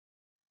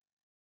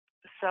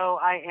So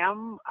I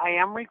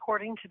am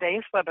recording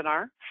today's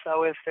webinar.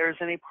 So if there's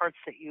any parts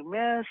that you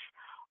miss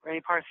or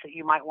any parts that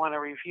you might want to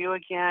review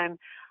again,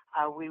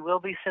 we will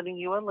be sending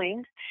you a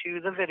link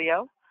to the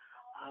video.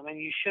 And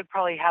you should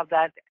probably have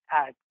that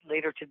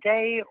later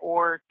today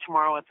or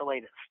tomorrow at the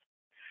latest.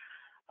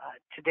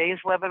 Today's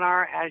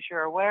webinar, as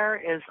you're aware,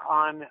 is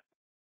on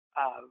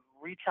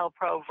Retail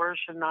Pro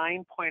version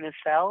 9 point of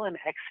sale and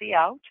XE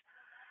out.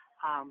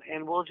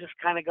 And we'll just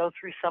kind of go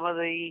through some of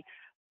the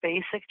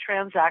basic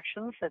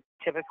transactions that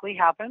typically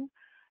happen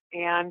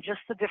and just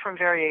the different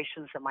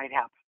variations that might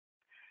happen.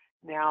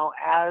 Now,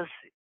 as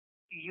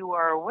you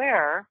are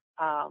aware,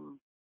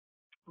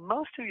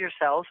 most of your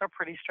sales are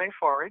pretty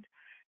straightforward.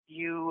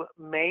 You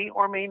may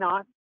or may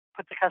not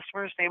put the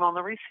customer's name on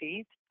the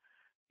receipt.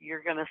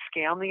 You're going to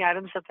scan the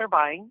items that they're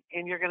buying,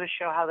 and you're going to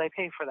show how they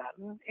pay for that.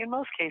 And in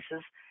most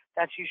cases,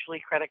 that's usually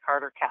credit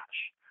card or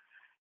cash.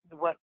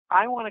 What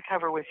I want to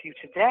cover with you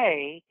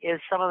today is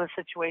some of the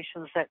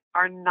situations that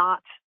are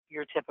not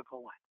your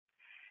typical one.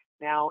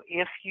 Now,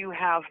 if you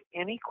have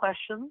any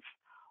questions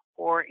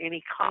or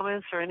any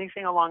comments or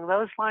anything along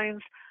those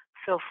lines,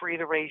 feel free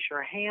to raise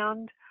your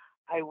hand.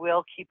 I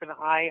will keep an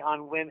eye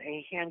on when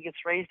a hand gets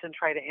raised and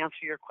try to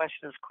answer your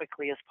question as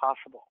quickly as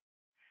possible.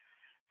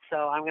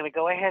 So I'm going to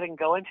go ahead and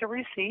go into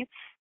receipts.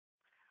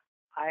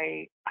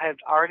 I have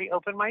already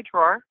opened my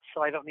drawer,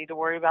 so I don't need to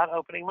worry about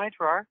opening my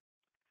drawer.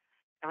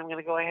 And I'm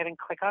going to go ahead and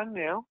click on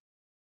New.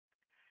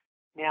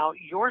 Now,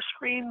 your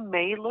screen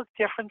may look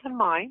different than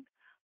mine,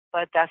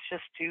 but that's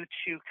just due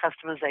to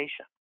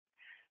customization.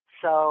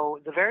 So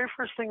the very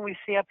first thing we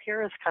see up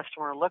here is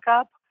customer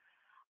lookup.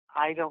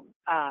 I don't,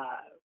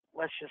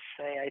 let's just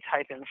say I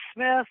type in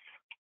Smith,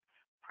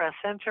 press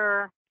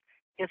enter.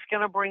 It's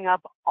going to bring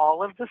up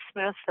all of the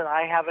Smiths that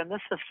I have in the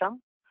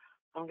system.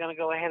 I'm going to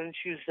go ahead and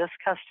choose this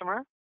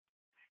customer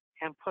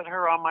and put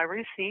her on my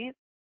receipt.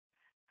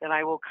 Then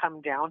I will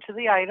come down to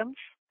the items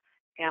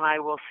and I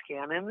will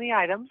scan in the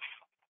items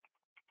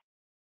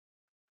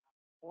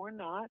or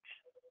not.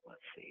 Let's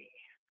see.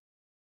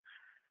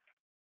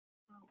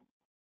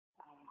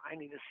 I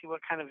need to see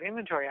what kind of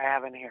inventory I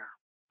have in here.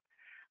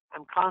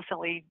 I'm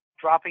constantly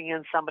dropping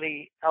in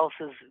somebody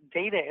else's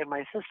data in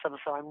my system,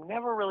 so I'm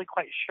never really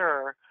quite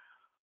sure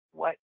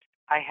what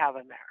I have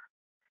in there.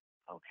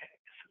 Okay,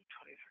 so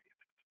 23,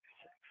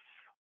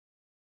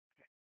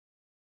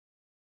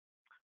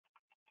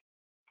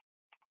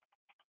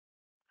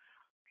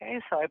 26. Okay,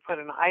 so I put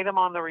an item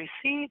on the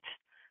receipt.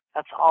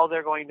 That's all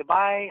they're going to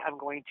buy. I'm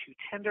going to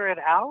tender it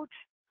out.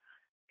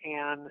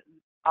 And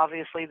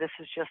obviously, this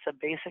is just a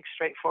basic,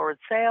 straightforward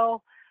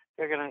sale.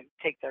 They're going to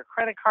take their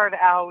credit card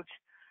out.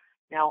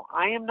 Now,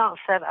 I am not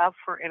set up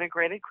for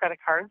integrated credit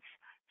cards,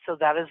 so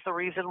that is the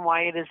reason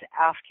why it is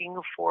asking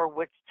for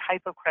which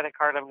type of credit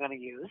card I'm going to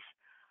use.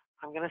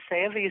 I'm going to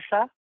say a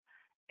Visa,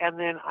 and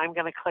then I'm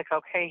going to click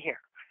OK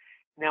here.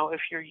 Now, if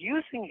you're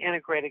using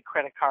integrated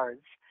credit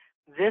cards,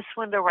 this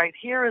window right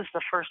here is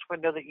the first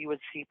window that you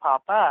would see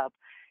pop up,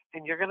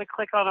 and you're going to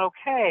click on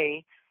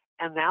OK,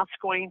 and that's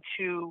going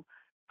to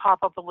pop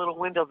up a little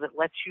window that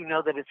lets you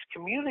know that it's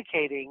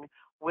communicating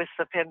with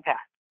the PIN pad.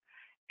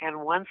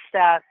 And once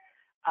that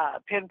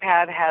PIN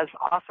pad has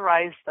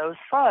authorized those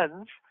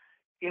funds,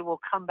 it will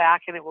come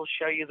back and it will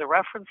show you the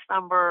reference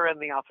number and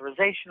the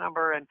authorization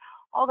number and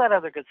all that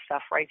other good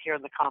stuff right here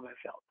in the comment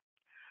field.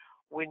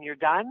 When you're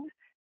done,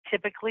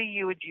 typically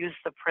you would use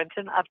the print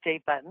and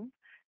update button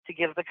to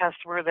give the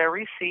customer their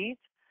receipt.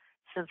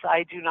 Since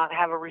I do not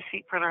have a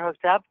receipt printer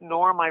hooked up,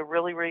 nor am I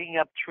really reading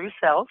up true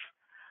sales,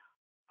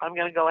 I'm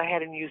going to go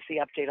ahead and use the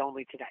update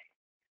only today.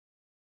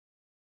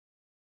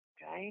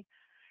 Okay.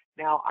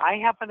 Now, I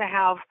happen to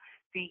have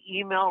the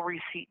email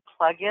receipt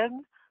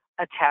plugin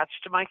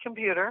attached to my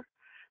computer,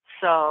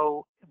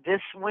 so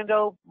this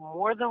window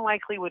more than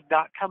likely would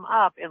not come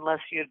up unless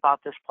you had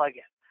bought this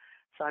plugin.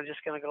 So I'm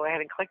just going to go ahead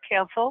and click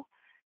cancel.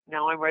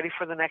 Now I'm ready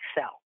for the next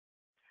sale.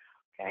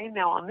 Okay,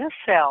 now on this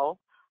sale,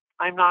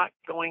 I'm not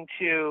going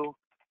to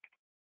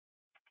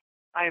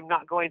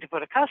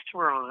put a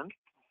customer on,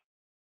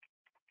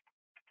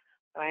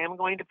 but I am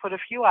going to put a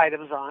few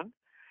items on,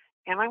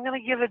 and I'm going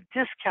to give a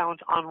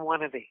discount on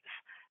one of these.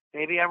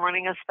 Maybe I'm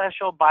running a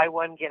special, buy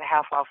one, get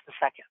half off the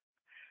second.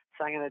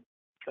 So I'm going to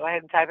go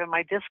ahead and type in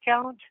my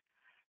discount,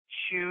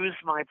 choose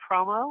my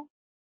promo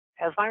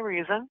as my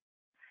reason.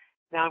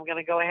 Now I'm going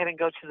to go ahead and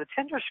go to the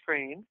tender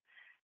screen.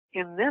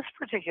 In this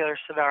particular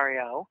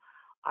scenario,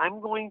 I'm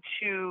going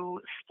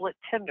to split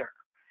tender.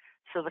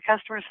 So the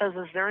customer says,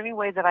 is there any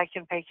way that I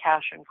can pay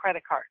cash and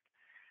credit card?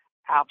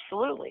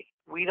 Absolutely.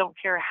 We don't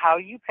care how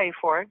you pay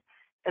for it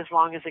as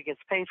long as it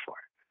gets paid for.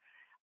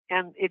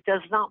 And it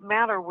does not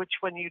matter which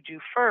one you do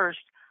first.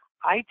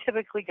 I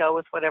typically go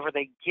with whatever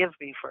they give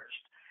me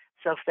first.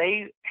 So if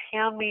they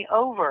hand me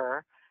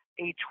over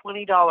a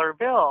 $20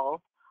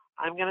 bill,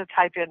 I'm going to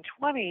type in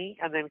 20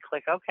 and then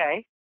click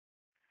OK.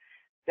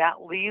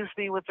 That leaves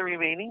me with the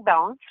remaining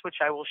balance,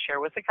 which I will share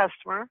with the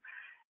customer,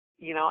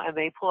 and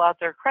they pull out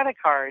their credit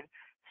card.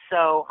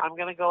 So I'm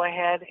going to go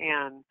ahead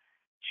and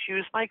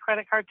choose my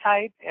credit card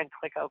type and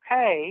click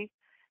OK.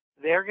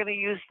 They're going to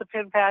use the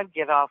pin pad,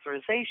 get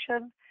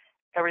authorization.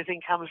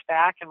 Everything comes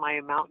back and my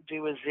amount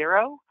due is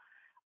 0.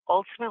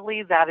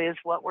 Ultimately, that is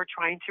what we're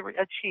trying to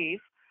achieve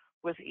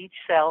with each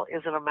cell,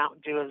 is an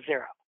amount due of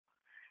 0.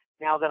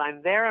 Now that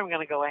I'm there, I'm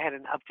going to go ahead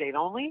and update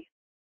only.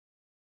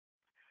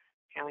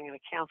 And I'm going to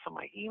cancel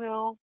my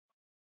email.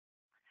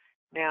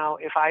 Now,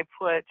 if I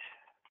put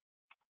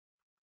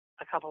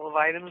a couple of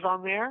items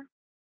on there,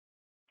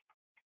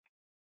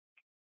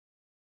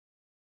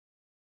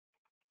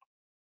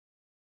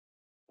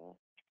 there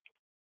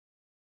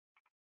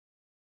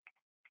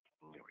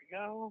we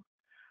go.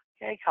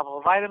 Okay, a couple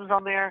of items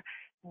on there.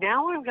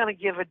 Now I'm going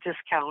to give a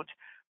discount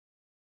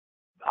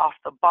off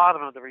the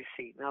bottom of the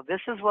receipt. Now,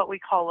 this is what we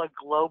call a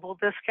global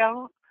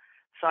discount.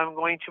 So I'm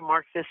going to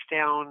mark this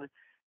down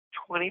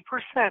 20%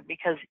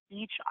 because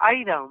each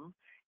item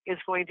is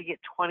going to get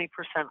 20%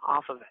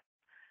 off of it.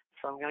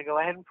 So I'm going to go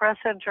ahead and press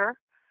enter.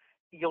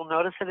 You'll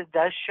notice that it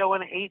does show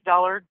an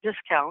 $8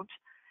 discount.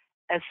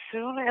 As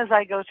soon as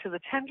I go to the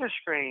tender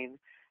screen,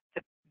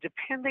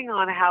 depending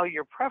on how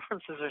your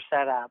preferences are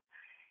set up,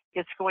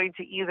 it's going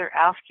to either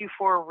ask you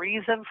for a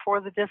reason for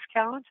the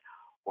discount,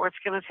 or it's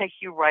going to take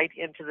you right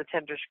into the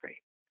tender screen.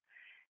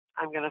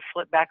 I'm going to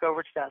flip back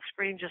over to that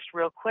screen just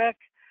real quick.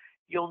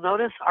 You'll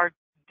notice our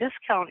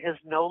discount is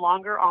no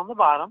longer on the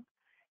bottom.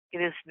 It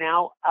is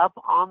now up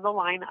on the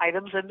line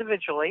items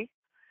individually,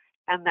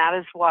 and that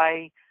is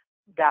why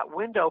that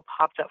window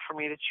popped up for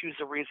me to choose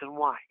a reason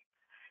why.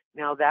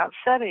 Now that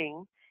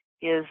setting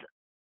is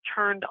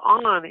turned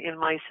on in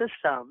my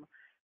system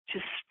to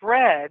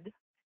spread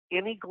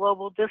any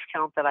global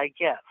discount that I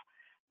give,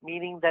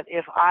 meaning that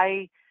if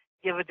I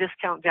give a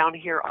discount down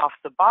here off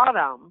the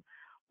bottom,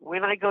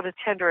 when I go to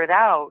tender it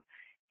out,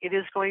 it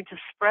is going to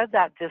spread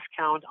that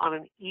discount on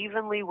an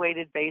evenly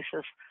weighted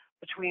basis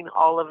between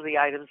all of the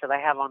items that I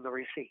have on the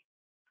receipt.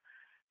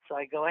 So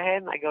I go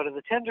ahead and I go to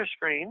the tender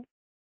screen,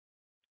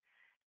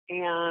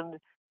 and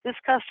this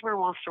customer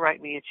wants to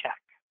write me a check.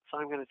 So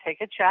I'm going to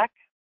take a check.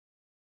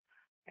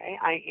 Okay,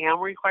 I am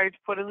required to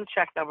put in the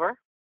check number,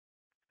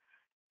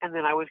 and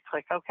then I would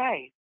click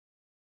OK.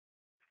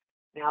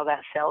 Now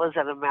that cell is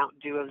an amount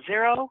due of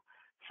 0,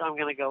 so I'm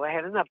going to go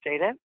ahead and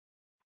update it.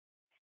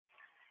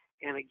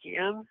 And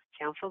again,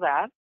 cancel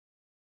that.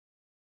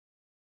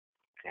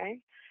 Okay.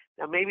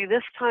 Now maybe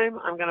this time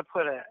I'm going to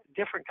put a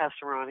different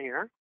customer on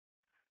here.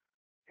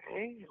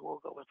 Okay,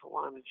 we'll go with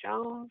Alana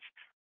Jones.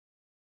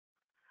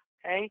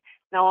 Okay.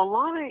 Now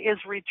Alana is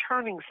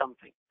returning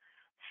something.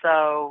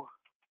 So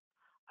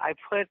I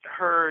put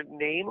her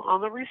name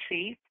on the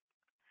receipt,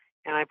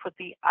 and I put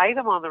the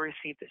item on the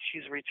receipt that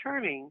she's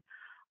returning.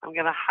 I'm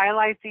going to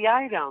highlight the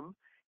item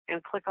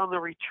and click on the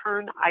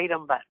Return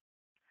Item button.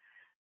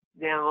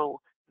 Now,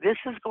 this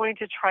is going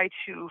to try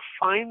to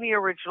find the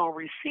original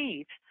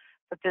receipt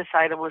that this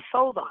item was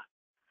sold on.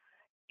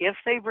 If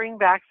they bring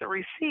back the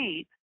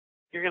receipt,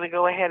 you're going to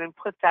go ahead and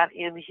put that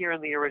in here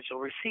in the original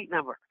receipt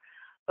number.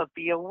 But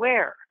be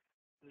aware,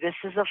 this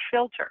is a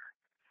filter.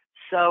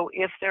 So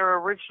if their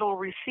original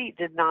receipt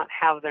did not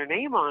have their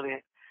name on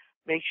it,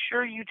 make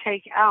sure you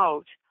take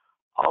out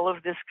all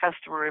of this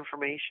customer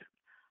information.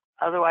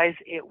 Otherwise,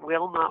 it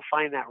will not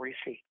find that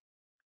receipt.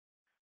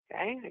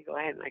 Okay, I go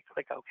ahead and I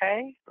click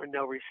OK, or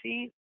no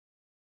receipt.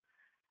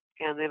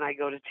 And then I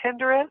go to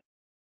tender it.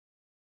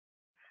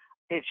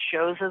 It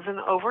shows as an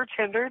over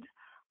tendered.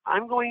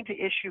 I'm going to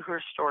issue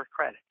her store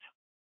credit.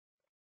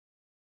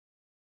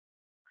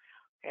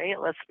 Okay, it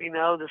lets me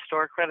know the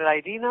store credit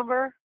ID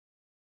number.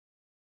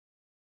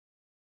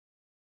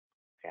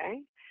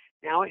 Okay,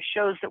 now it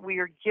shows that we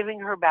are giving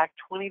her back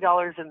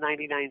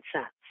 $20.99.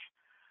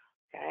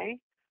 Okay,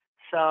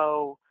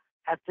 so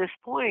at this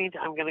point,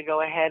 I'm going to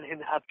go ahead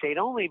and update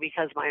only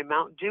because my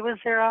amount due is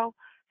 0,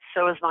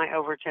 so is my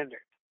over tendered.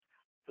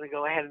 I'm going to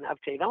go ahead and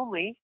update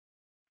only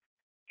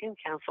and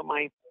cancel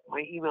my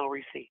email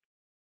receipt.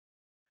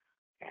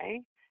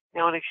 Okay,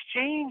 now an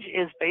exchange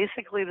is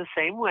basically the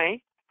same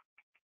way.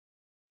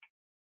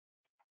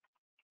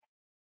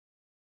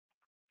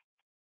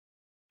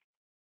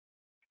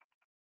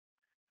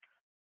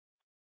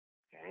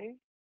 Okay,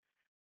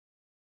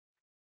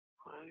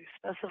 quantity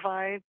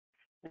specified.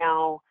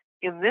 Now,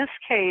 in this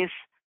case,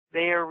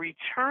 they are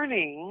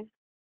returning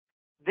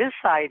this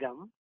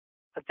item,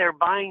 but they're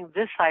buying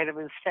this item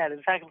instead.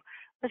 In fact,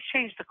 let's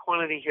change the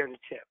quantity here to 2.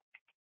 There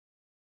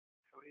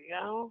we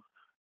go.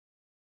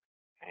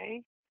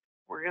 Okay,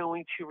 we're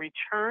going to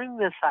return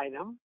this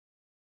item.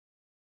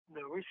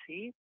 No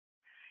receipt.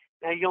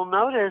 Now you'll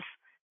notice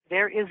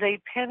there is a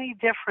penny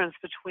difference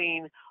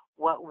between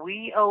what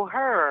we owe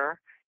her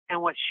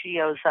and what she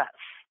owes us.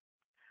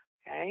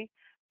 Okay,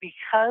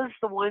 because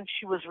the one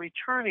she was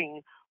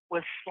returning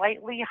was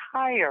slightly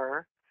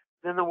higher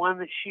than the one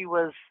that she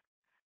was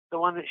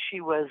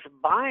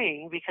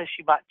buying, because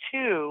she bought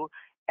 2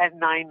 at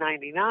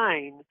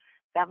 $9.99.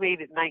 That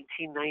made it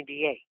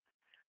 $19.98.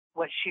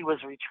 What she was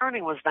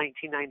returning was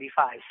 $19.95.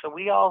 So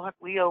we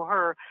owe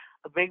her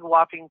a big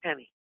whopping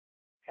penny.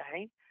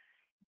 Okay.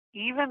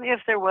 Even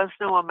if there was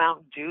no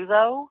amount due,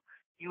 though,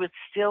 you would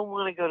still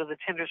want to go to the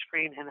tender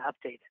screen and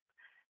update it.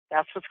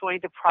 That's what's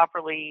going to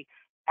properly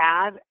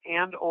add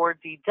and or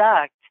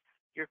deduct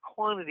your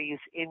quantities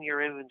in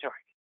your inventory.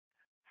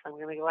 So I'm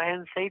going to go ahead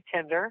and say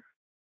tender.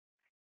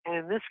 And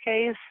in this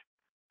case,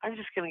 I'm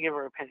just going to give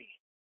her a penny.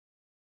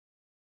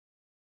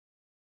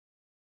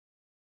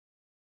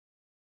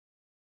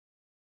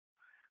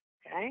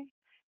 Okay.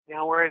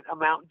 Now we're at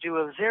amount due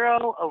of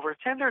 0 over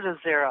tender to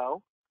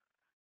 0.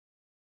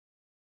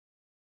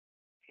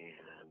 And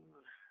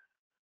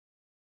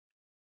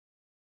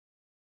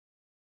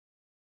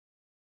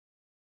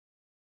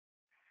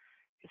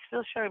it's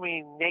still showing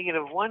me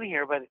 -1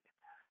 here, but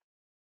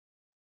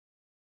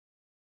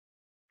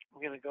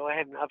I'm going to go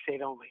ahead and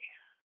update only.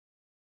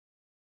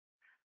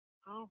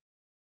 Oh,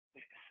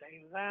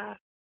 save that,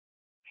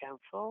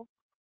 cancel,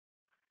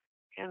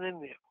 and then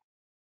new.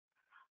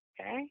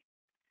 Okay.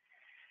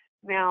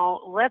 Now,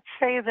 let's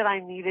say that I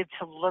needed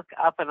to look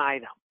up an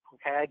item.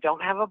 Okay, I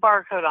don't have a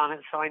barcode on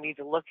it, so I need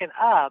to look it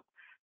up.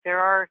 There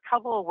are a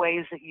couple of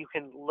ways that you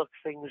can look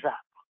things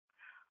up.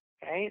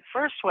 Okay,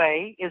 first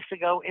way is to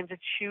go into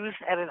Choose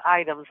Edit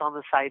Items on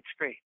the side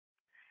screen.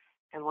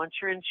 And once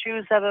you're in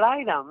Choose Edit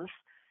Items,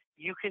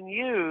 you can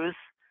use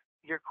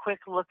your quick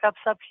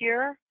lookups up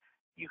here.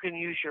 You can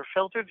use your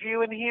filtered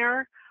view in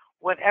here.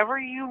 Whatever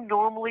you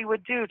normally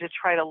would do to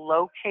try to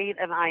locate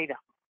an item.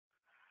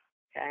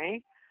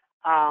 Okay.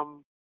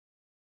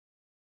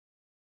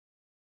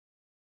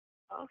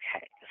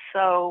 Okay,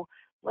 so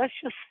let's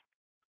just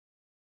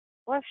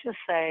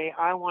say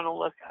I want to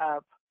look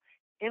up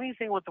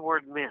anything with the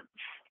word mince.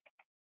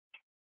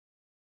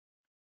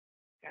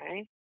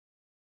 Okay.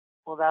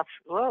 Well,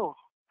 whoa,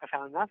 I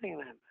found nothing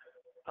then.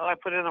 Oh, I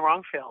put it in the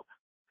wrong field.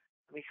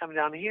 Let me come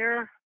down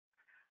here.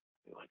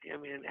 We want the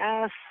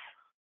M-N-S.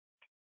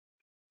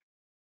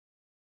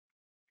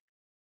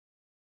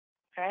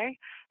 Okay,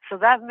 so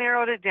that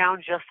narrowed it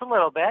down just a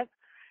little bit.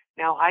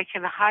 Now I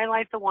can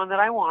highlight the one that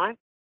I want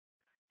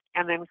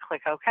and then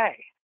click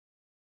OK.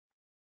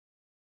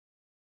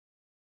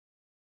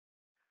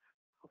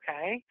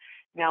 Okay,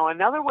 now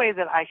another way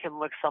that I can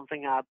look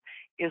something up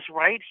is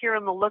right here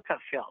in the lookup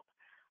field.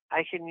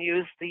 I can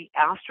use the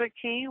asterisk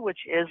key,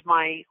 which is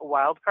my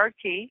wildcard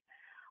key.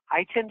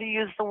 I tend to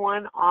use the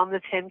one on the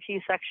 10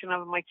 key section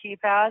of my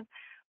keypad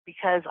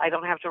because I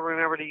don't have to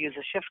remember to use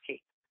a shift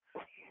key.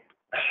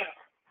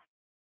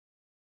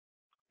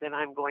 Then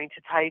I'm going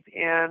to type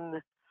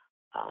in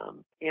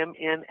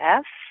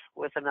MNS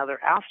with another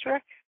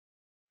asterisk,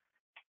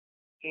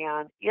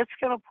 and it's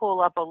going to pull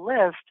up a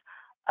list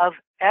of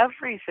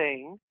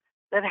everything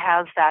that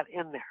has that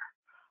in there.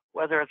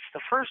 Whether it's the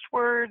first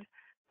word,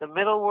 the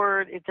middle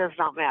word, it does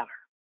not matter.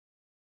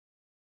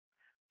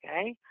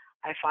 Okay,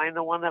 I find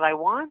the one that I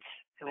want,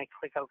 and I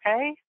click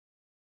OK.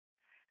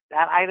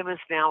 That item is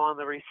now on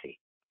the receipt.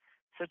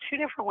 So two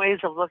different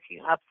ways of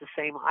looking up the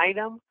same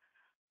item.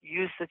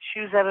 Use the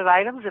Choose Edit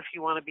Items if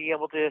you want to be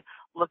able to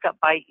look up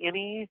by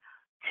any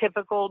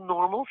typical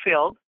normal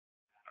field.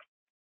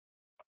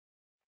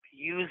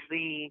 Use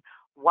the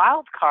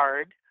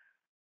wildcard,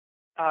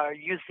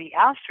 use the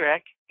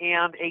asterisk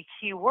and a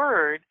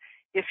keyword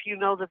if you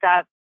know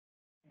that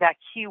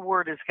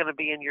keyword is going to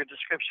be in your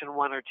description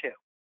 1 or 2.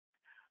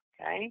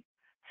 Okay,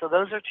 so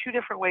those are two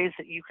different ways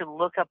that you can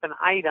look up an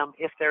item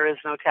if there is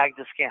no tag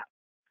to scan.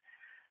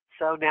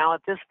 So now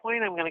at this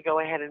point, I'm going to go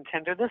ahead and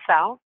tender this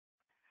out.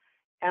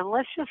 And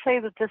let's just say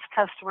that this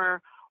customer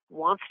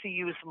wants to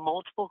use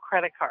multiple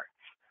credit cards.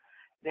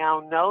 Now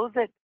know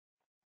that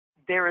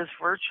there is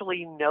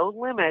virtually no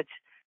limit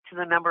to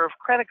the number of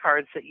credit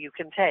cards that you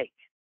can take.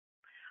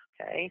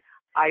 Okay,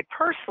 I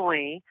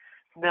personally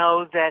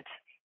know that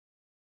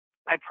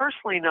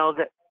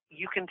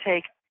you can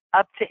take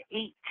up to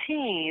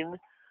 18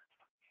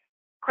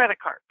 credit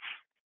cards.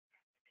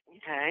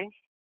 Okay.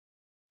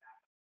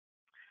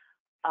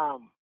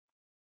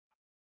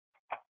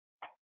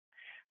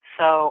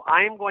 So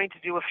I'm going to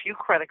do a few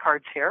credit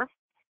cards here.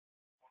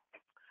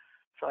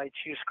 So I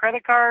choose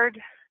credit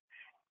card,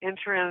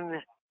 enter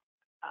in,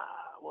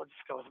 we'll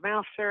just go with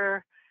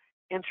master,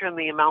 enter in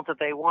the amount that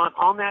they want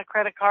on that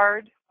credit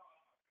card,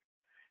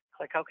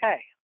 click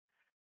OK.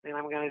 Then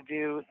I'm going to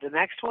do the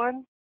next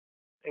one.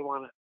 They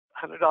want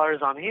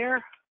 $100 on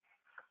here.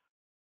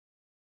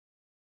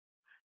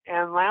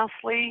 And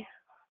lastly,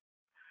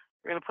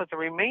 we're going to put the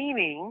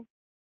remaining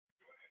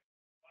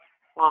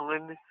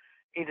on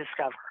a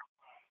Discover.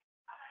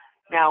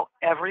 Now,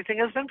 everything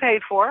has been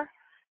paid for,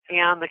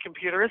 and the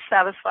computer is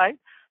satisfied,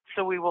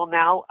 so we will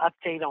now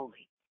update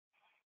only.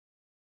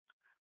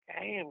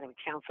 Okay, I'm going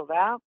to cancel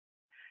that.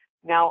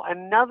 Now,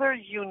 another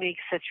unique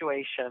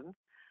situation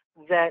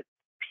that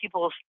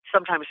people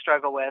sometimes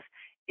struggle with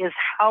is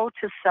how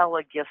to sell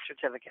a gift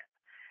certificate.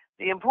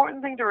 The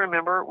important thing to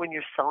remember when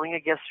you're selling a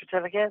gift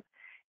certificate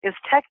is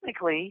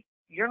technically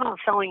you're not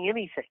selling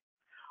anything.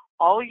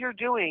 All you're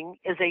doing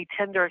is a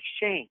tender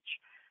exchange.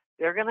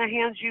 They're going to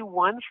hand you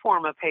one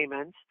form of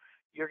payment.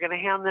 You're going to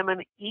hand them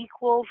an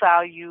equal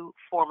value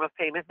form of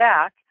payment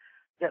back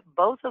that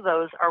both of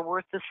those are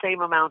worth the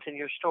same amount in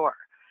your store.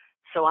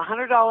 So a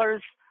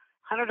 $100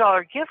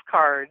 gift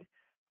card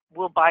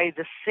will buy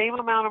the same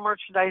amount of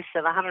merchandise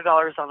that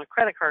 $100 on a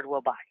credit card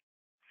will buy.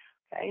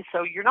 Okay,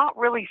 so you're not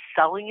really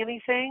selling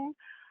anything.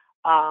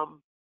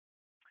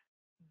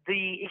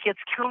 It gets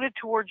counted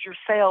towards your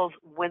sales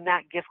when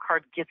that gift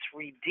card gets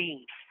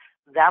redeemed.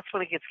 That's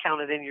when it gets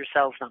counted in your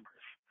sales numbers.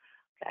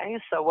 Okay,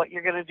 so what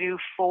you're going to do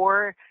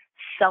for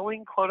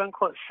selling, quote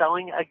unquote,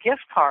 selling a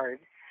gift card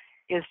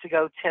is to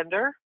go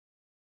tender.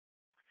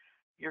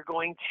 You're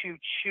going to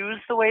choose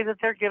the way that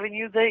they're giving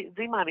you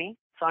the money.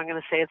 So I'm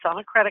going to say it's on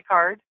a credit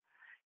card,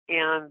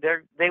 and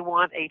they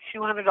want a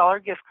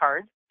 $200 gift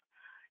card.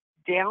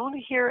 Down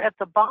here at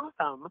the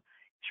bottom,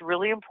 it's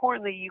really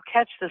important that you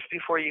catch this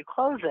before you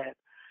close it.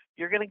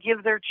 You're going to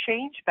give their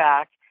change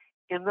back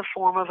in the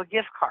form of a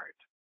gift card.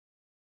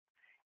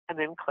 And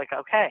then click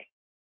OK.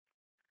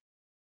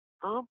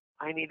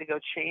 I need to go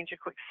change a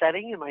quick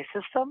setting in my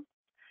system.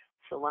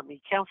 So let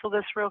me cancel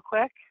this real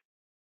quick.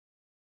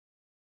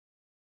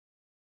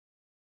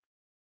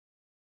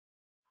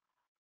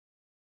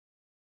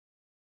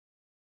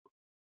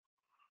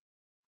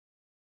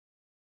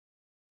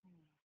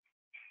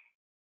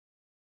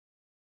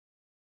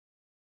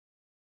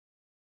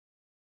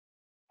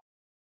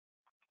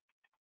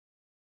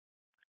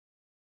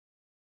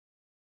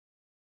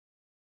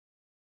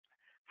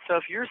 So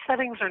if your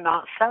settings are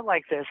not set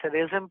like this, it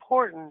is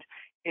important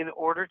in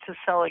order to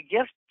sell a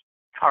gift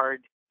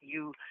card,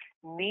 you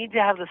need to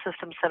have the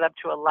system set up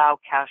to allow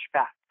cash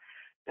back.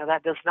 Now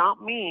that does not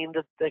mean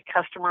that the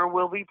customer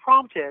will be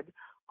prompted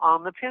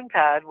on the PIN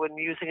pad when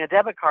using a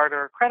debit card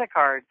or a credit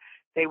card.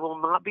 They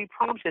will not be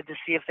prompted to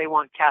see if they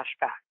want cash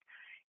back.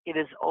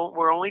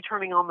 We're only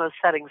turning on those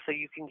settings so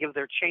you can give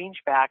their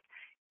change back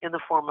in the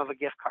form of a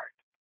gift card.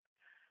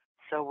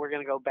 So we're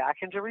going to go back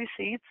into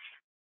receipts,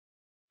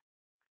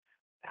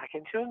 back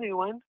into a new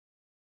one.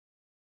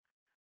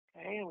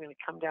 Okay, I'm going to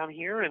come down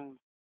here and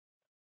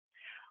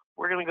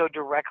we're going to go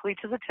directly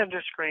to the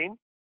tender screen.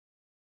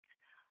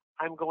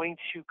 I'm going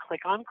to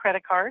click on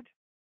credit card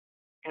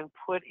and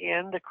put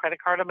in the credit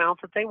card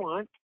amount that they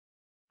want.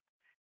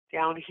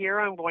 Down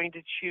here, I'm going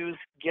to choose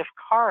gift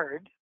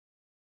card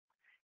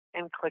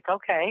and click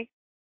OK.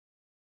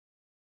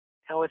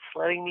 Now it's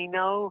letting me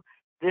know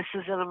this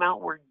is an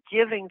amount we're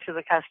giving to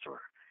the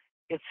customer.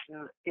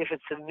 If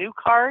it's a new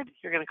card,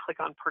 you're going to click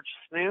on purchase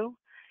new.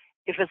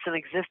 If it's an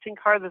existing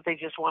card that they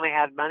just want to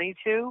add money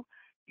to,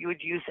 you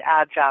would use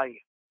add value.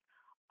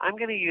 I'm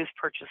going to use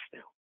purchase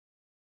new.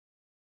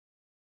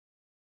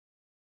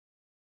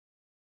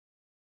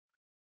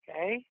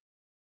 Okay,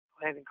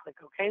 go ahead and click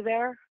OK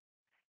there.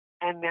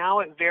 And now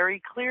it very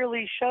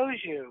clearly shows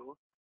you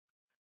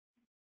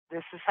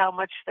this is how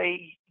much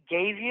they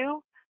gave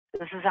you,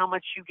 this is how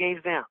much you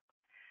gave them.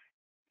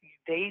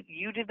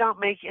 You did not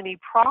make any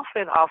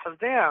profit off of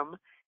them,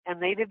 and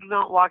they did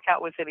not walk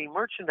out with any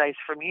merchandise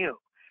from you.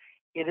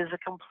 It is a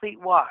complete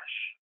wash.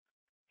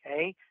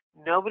 Okay?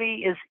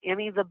 Nobody is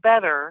any the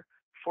better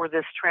for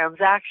this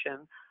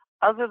transaction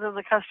other than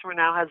the customer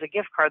now has a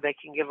gift card they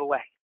can give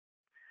away.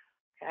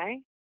 Okay?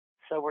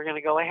 So we're going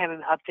to go ahead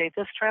and update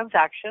this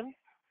transaction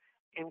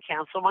and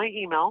cancel my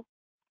email.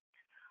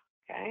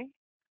 Okay?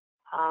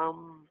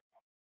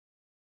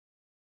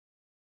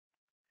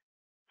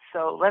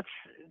 So let's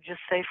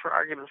just say for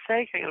argument's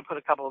sake, I'm going to put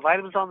a couple of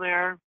items on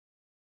there.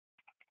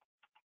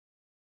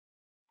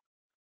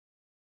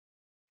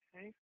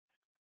 Okay.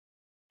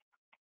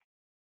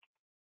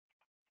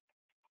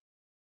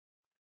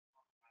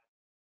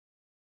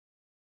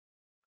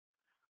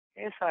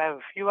 Okay, so I have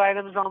a few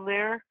items on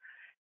there.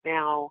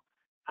 Now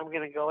I'm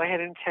going to go ahead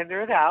and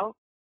tender it out.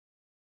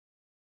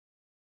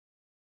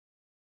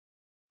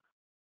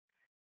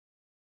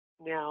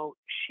 Now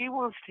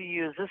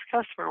this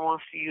customer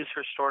wants to use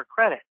her store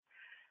credit.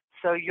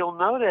 So you'll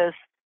notice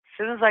as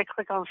soon as I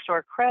click on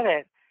store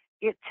credit,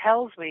 it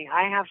tells me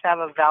I have to have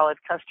a valid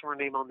customer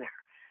name on there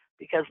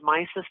because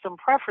my system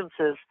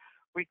preferences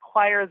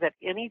require that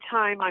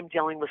anytime I'm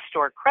dealing with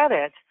store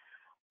credit,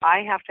 I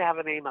have to have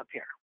a name up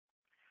here.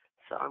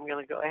 So I'm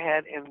going to go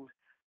ahead and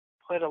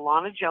put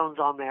Alana Jones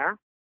on there.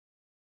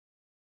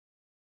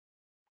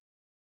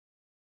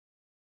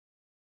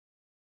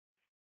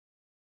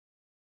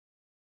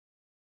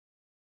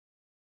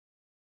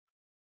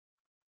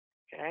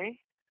 Okay.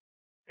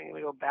 I'm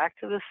going to go back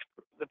to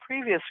the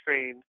previous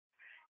screen,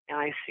 and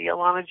I see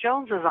Alana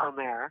Jones is on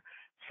there.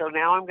 So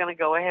now I'm going to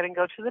go ahead and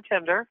go to the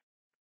tender,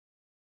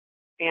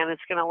 and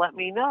it's going to let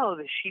me know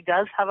that she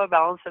does have a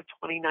balance of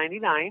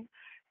 $20.99.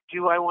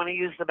 Do I want to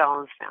use the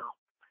balance now?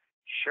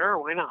 Sure,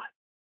 why not?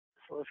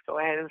 So let's go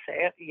ahead and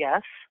say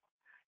yes.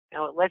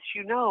 Now it lets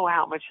you know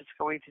how much it's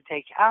going to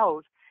take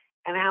out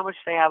and how much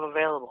they have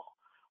available.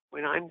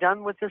 When I'm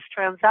done with this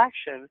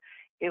transaction,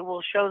 it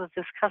will show that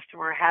this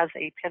customer has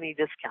a penny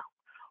discount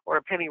or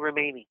a penny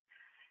remaining.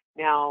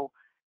 Now,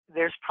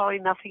 there's probably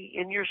nothing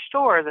in your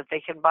store that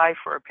they can buy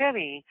for a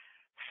penny,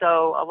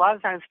 so a lot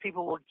of times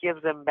people will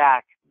give them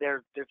back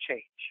their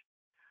change.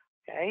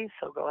 Okay,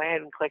 so go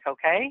ahead and click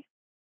OK.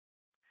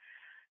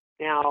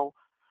 Now,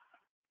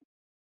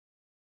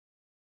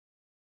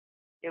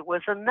 it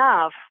was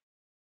enough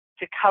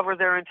to cover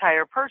their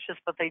entire purchase,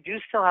 but they do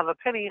still have a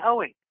penny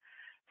owing.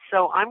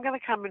 So I'm going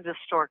to come into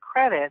store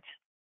credit,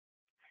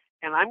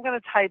 and I'm going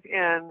to type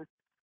in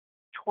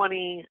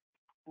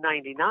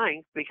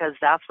 $20.99 because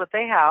that's what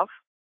they have.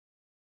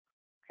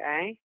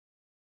 Okay.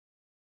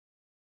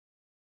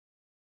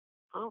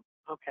 Oh,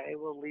 okay.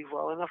 We'll leave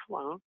well enough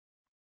alone.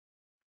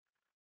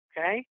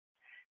 Okay.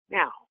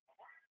 Now,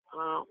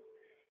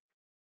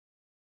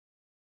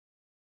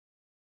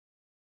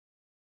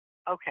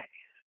 okay.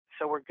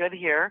 So we're good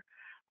here.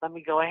 Let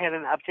me go ahead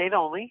and update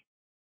only.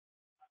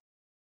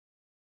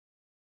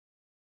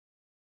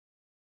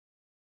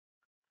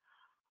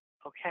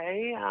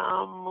 Okay.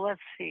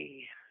 Let's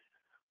see.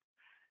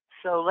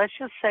 So let's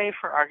just say,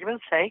 for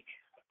argument's sake,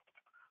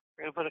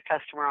 we're going to put a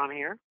customer on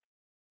here.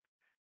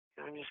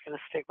 I'm just going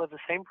to stick with the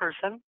same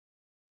person.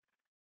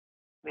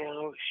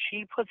 Now,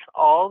 she puts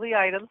all the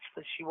items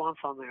that she wants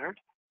on there.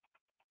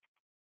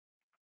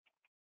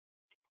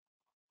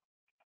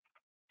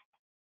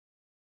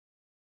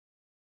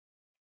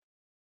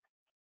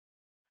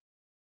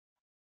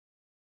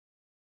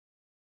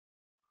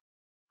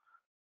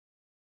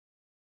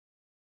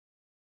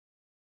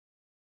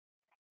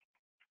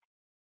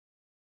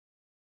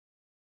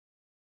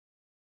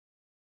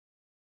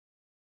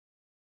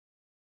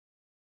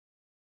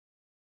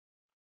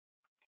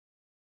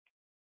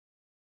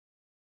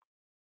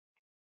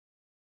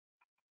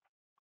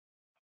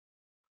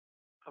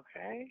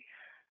 Okay.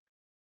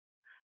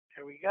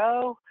 There we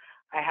go.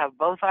 I have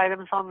both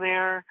items on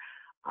there.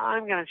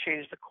 I'm going to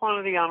change the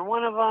quantity on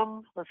one of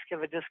them. Let's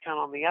give a discount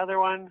on the other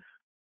one.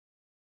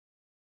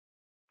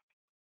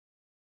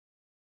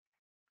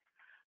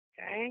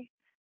 Okay.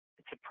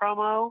 It's a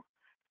promo.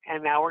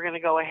 And now we're going to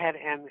go ahead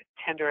and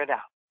tender it out.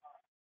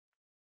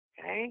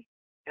 Okay.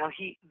 Now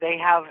they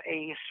have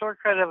a store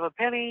credit of a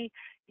penny.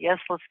 Yes,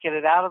 let's get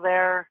it out of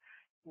there.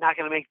 Not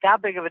going to make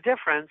that big of a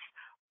difference,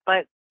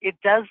 but it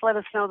does let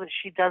us know that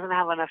she doesn't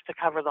have enough to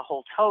cover the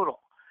whole total.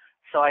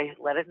 So I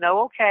let it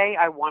know, okay,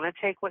 I want to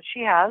take what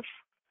she has.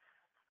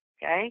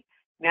 Okay.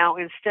 Now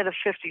instead of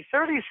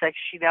 $50.36,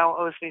 she now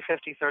owes me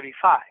 $50.35.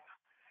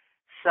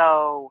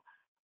 So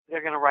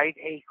they're going to write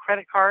a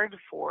credit card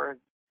for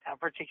a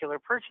particular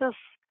purchase.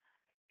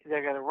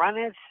 They're going to run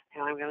it,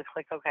 and I'm going to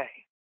click OK.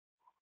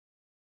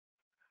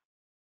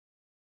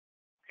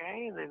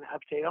 Okay, and then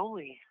update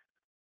only.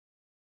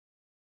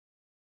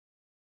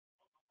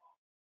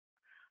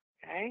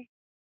 Okay,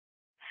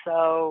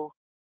 so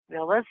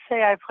now let's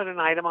say I put an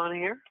item on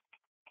here.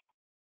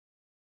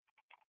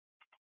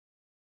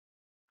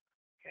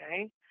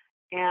 Okay,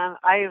 and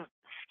I've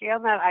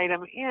scanned that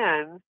item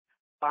in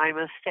by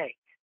mistake.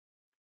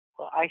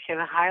 Well, I can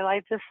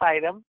highlight this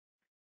item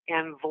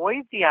and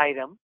void the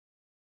item.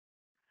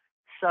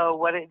 So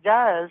what it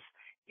does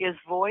is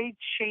void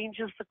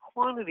changes the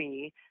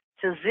quantity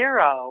to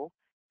 0,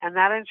 and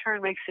that in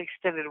turn makes the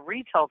extended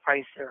retail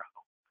price 0.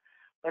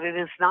 But it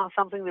is not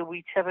something that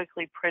we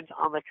typically print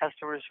on the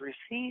customer's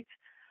receipt,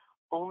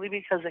 only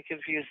because it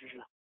confuses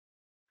them.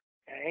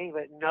 Okay,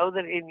 but know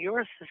that in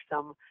your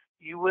system,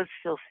 you would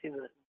still see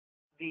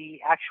the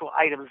actual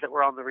items that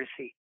were on the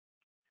receipt.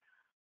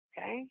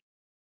 Okay,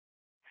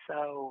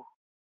 so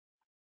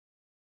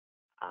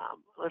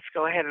let's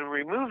go ahead and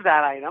remove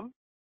that item,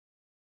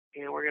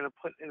 and we're going to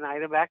put an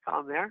item back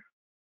on there.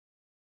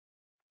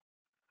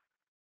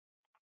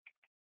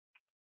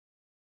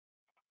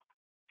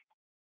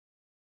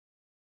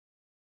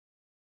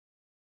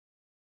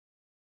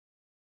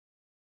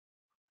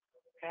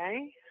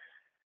 Okay.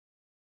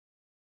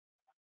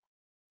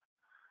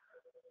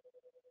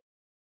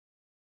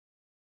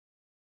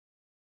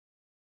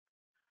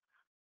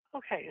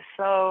 Okay,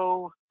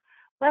 so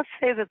let's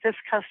say that this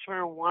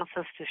customer wants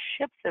us to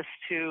ship this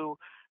to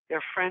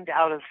their friend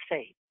out of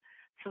state.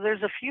 So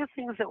there's a few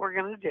things that we're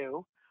going to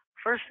do.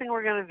 First thing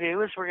we're going to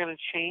do is we're going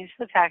to change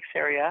the tax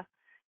area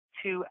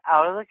to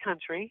out of the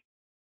country.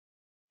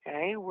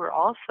 Okay, we're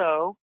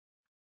also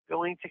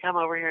going to come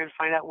over here and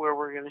find out where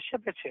we're going to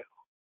ship it to.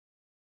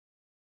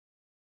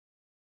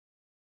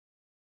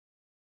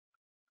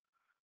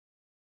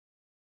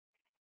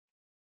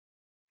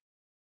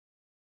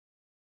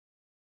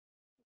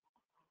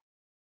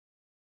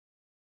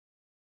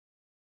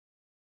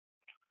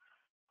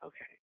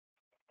 Okay.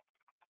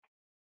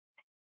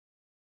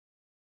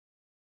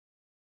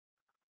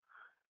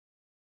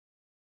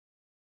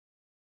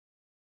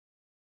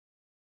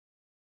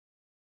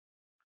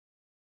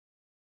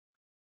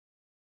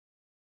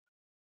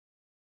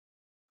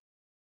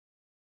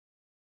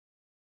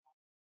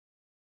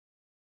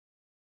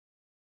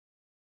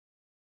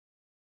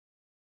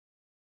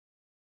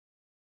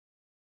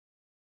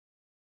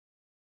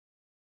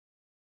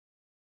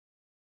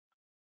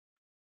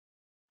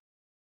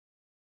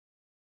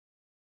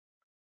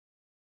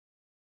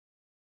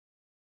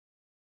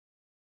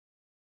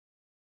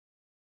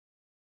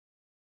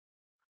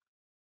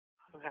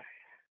 Okay.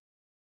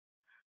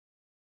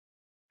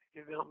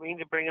 You don't mean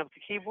to bring up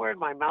the keyboard.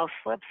 My mouse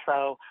slipped,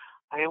 so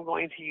I am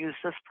going to use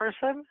this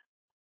person.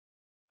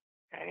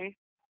 Okay.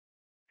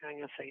 And I'm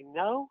going to say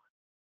no.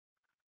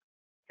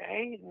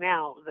 Okay.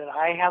 Now that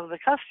I have the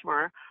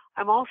customer,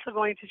 I'm also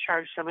going to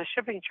charge them a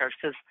shipping charge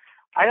because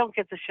I don't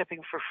get the shipping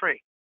for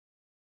free.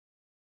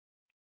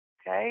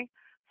 Okay.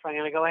 So I'm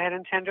going to go ahead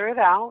and tender it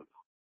out.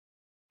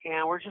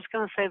 And we're just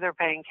going to say they're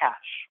paying cash.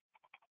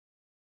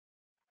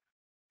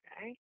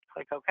 Okay,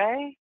 click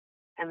OK,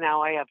 and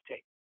now I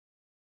update.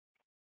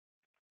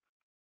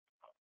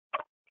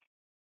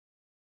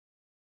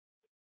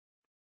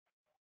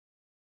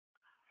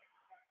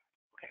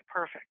 Okay,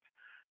 perfect.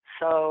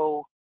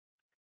 So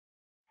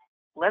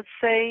let's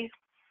say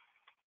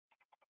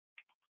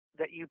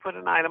that you put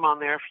an item on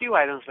there, a few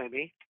items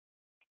maybe,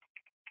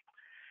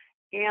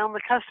 and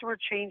the customer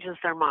changes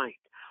their mind.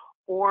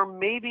 Or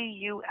maybe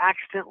you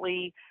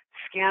accidentally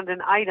scanned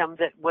an item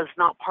that was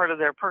not part of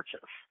their purchase.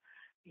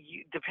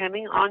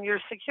 Depending on your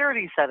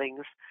security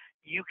settings,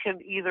 you can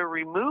either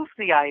remove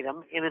the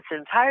item in its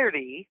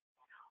entirety,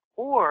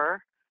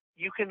 or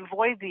you can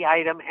void the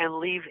item and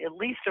leave at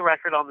least a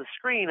record on the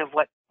screen of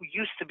what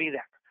used to be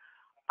there.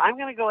 I'm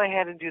going to go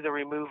ahead and do the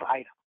remove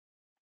item.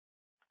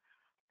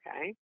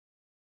 Okay.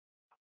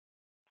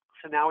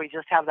 So now we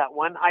just have that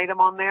one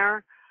item on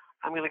there.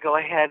 I'm going to go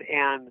ahead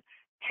and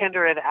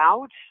tender it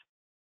out.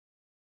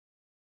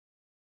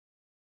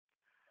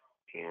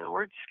 And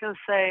we're just going to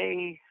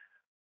say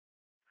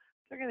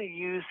they're going to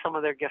use some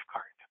of their gift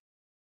card.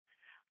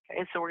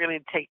 Okay, so we're going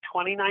to take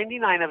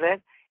 $20.99 of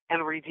it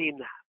and redeem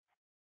that.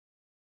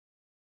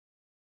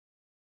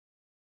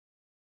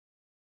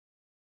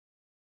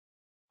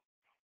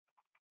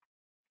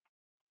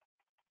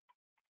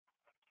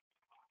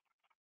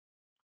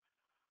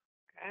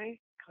 Okay,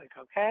 click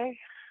OK.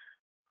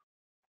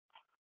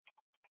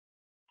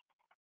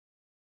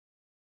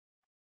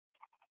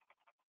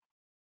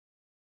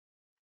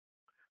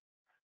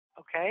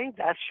 Okay,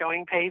 that's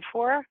showing paid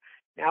for.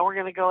 Now we're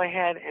going to go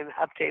ahead and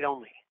update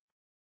only.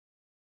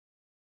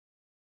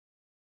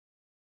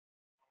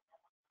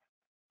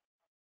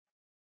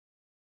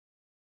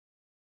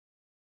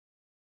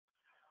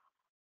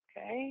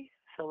 Okay,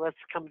 so let's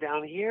come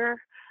down here.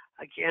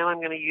 Again, I'm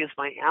going to use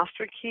my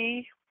asterisk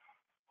key.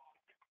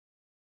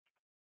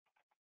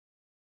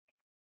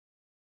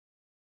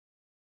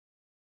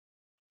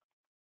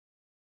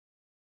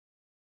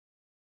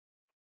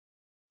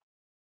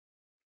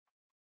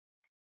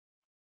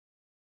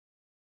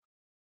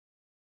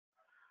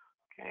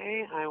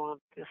 Okay, I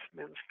want this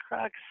men's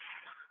crux.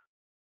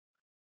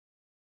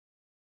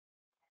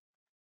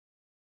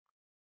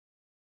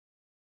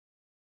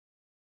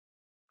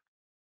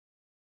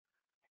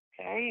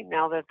 Okay,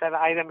 now that that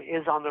item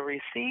is on the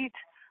receipt,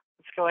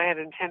 let's go ahead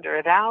and tender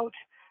it out.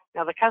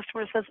 Now the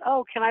customer says,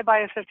 oh, can I buy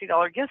a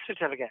 $50 gift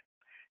certificate?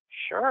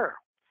 Sure.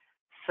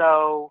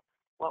 So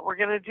what we're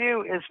going to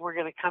do is we're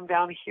going to come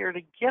down here to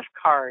gift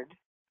card,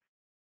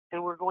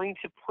 and we're going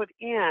to put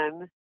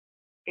in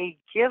a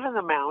given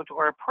amount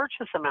or a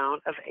purchase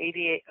amount of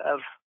 $50.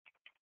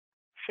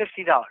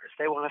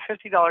 They want a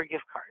 $50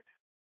 gift card,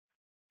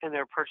 and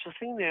they're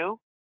purchasing new.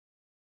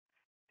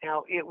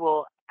 Now it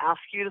will ask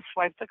you to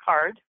swipe the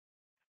card.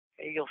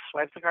 Okay, you'll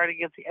swipe the card to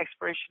get the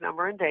expiration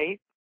number and date,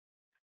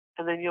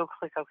 and then you'll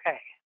click OK.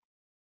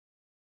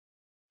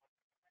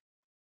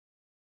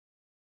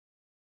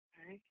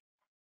 Okay.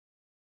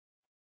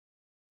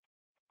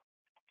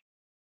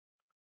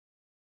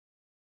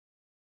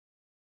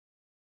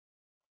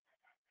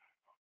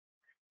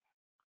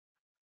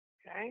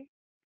 Okay.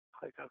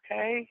 Click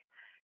OK.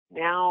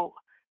 Now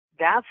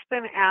that's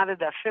been added.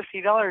 That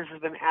 $50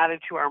 has been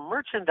added to our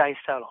merchandise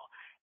total.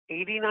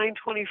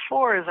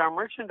 $89.24 is our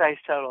merchandise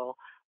total,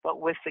 but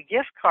with the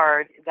gift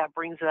card, that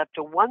brings it up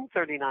to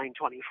 $139.24.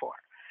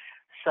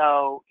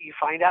 So you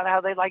find out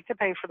how they'd like to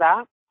pay for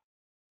that.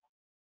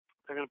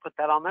 They're going to put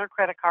that on their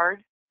credit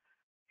card,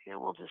 and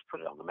we'll just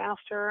put it on the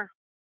master.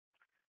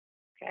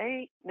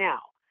 Okay, now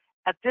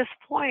at this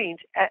point,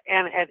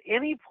 and at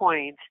any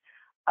point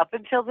up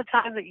until the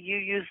time that you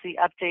use the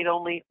update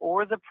only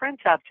or the print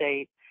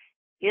update,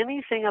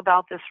 anything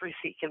about this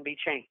receipt can be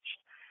changed.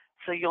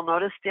 So you'll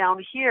notice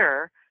down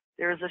here,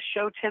 there's a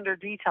show tender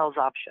details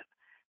option.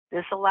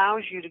 This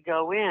allows you to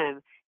go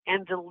in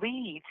and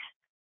delete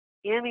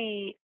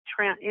any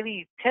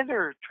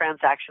tender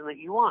transaction that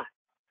you want.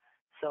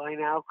 So I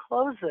now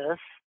close this,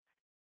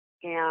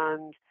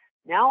 and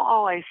now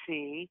all I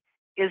see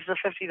is the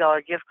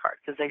 $50 gift card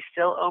because they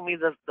still owe me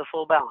the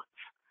full balance.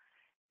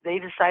 They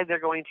decide they're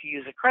going to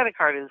use a credit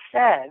card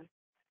instead.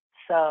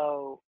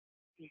 So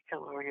you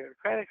come over here to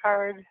credit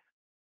card,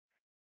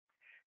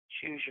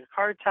 choose your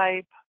card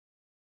type,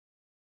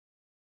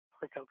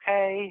 click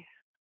OK.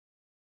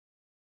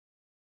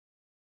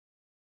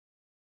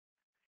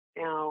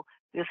 Now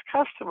this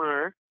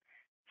customer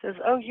says,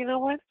 oh, you know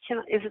what?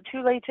 Is it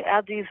too late to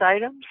add these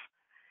items?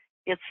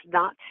 It's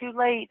not too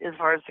late as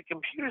far as the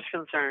computer's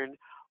concerned.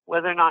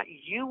 Whether or not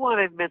you want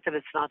to admit that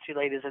it's not too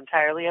late is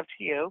entirely up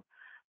to you.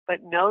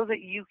 But know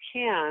that you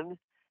can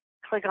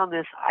click on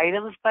this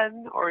items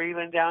button, or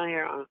even down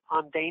here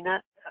on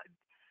Dana,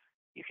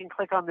 you can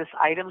click on this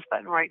items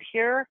button right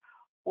here,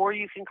 or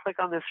you can click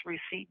on this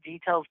receipt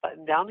details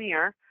button down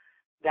here.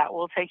 That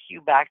will take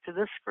you back to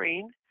the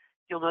screen.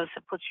 You'll notice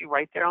it puts you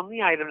right there on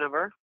the item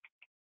number.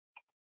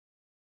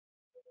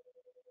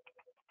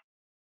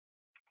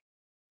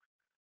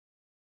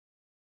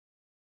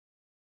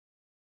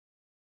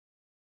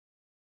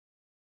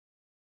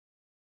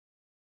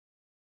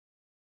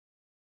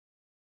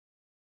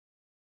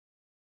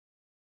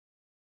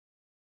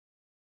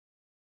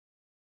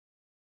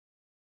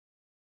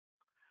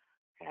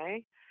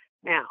 Okay.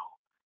 Now,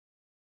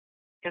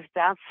 if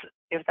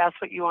that's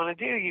what you want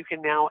to do, you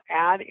can now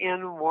add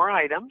in more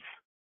items.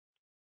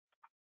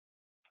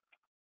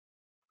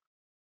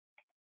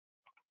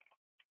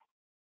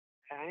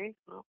 Okay.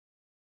 Well,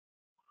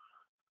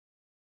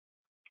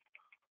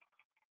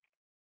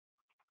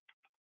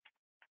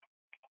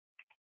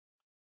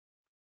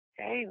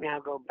 okay, now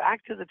go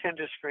back to the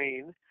tender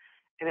screen,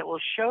 and it will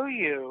show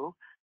you,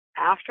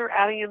 after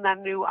adding in that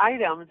new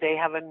item, they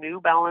have a new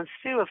balance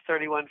due of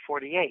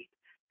 $31.48.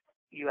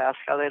 You ask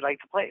how they'd like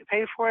to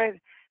pay for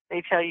it.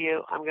 They tell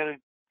you, I'm going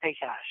to pay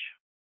cash.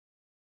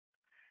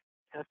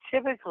 Now,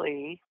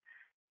 typically,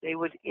 they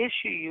would give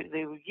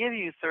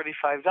you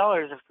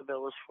 $35 if the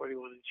bill was $41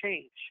 and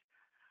change.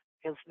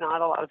 Because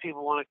not a lot of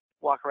people want to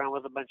walk around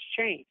with a bunch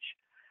of change.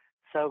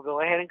 So go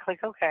ahead and click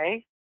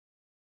OK.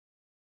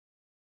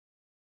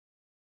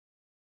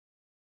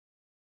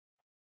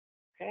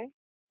 Okay.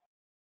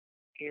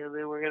 And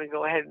then we're going to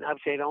go ahead and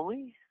update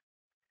only.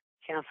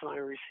 Cancel my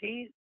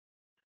receipt.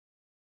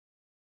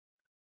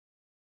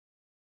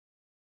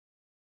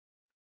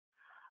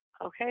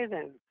 Okay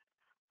then.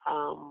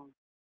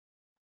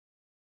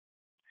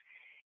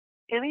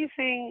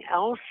 Anything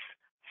else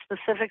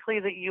specifically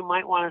that you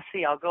might want to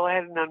see? I'll go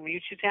ahead and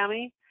unmute you,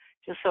 Tammy,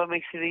 just so it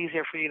makes it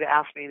easier for you to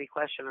ask me any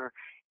question or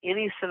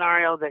any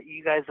scenario that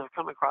you guys have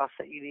come across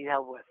that you need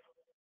help with.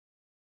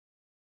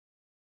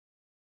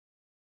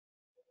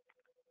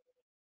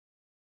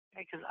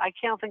 Because I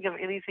can't think of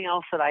anything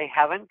else that I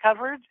haven't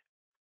covered.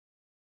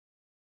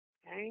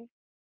 Okay.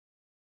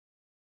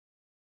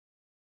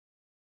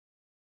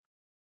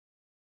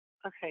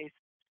 Okay.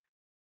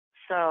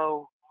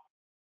 So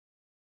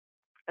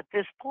at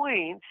this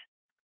point,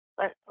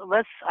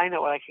 I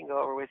know what I can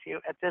go over with you.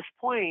 At this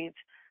point,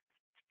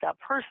 that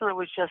person that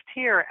was just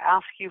here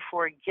asked you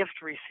for a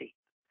gift receipt.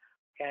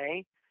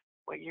 Okay.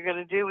 What you're going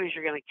to do is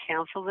you're going to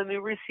cancel the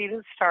new receipt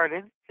it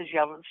started, because you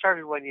haven't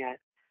started one yet.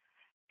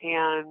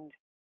 And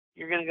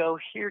you're going to go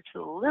here to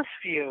the list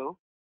view.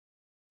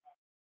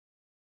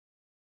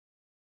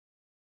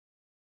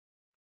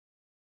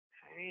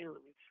 Okay, let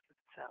me just get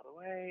this out of the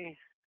way.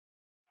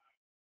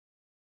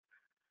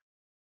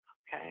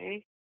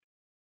 Okay.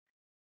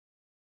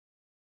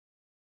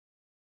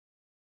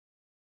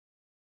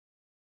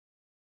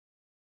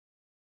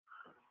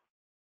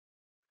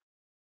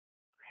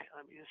 Okay,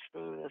 let me just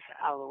move this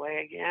out of the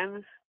way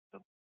again.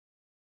 Okay,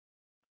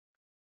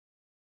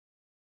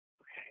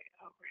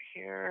 over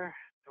here.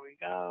 There we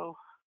go.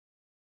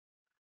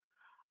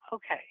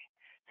 Okay,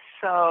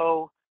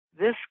 so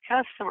this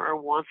customer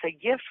wants a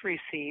gift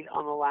receipt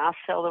on the last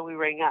sale that we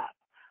rang up,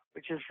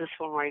 which is this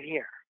one right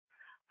here.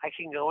 I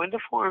can go into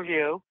form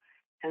view,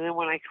 and then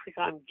when I click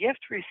on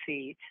gift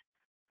receipt,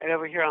 right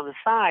over here on the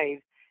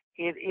side,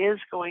 it is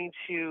going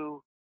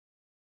to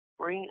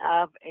bring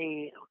up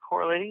a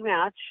correlating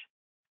match.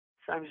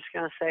 So I'm just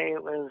going to say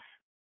it was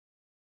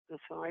this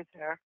one right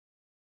there.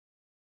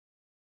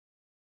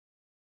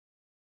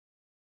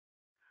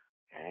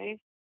 Okay.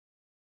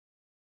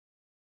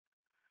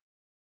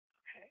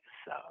 Okay,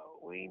 so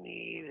we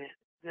need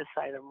this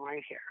item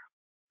right here.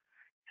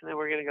 And then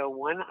we're going to go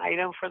one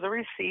item for the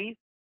receipt,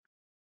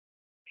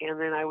 and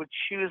then I would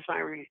choose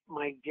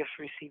my gift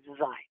receipt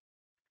design.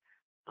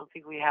 I don't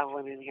think we have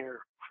one in here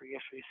for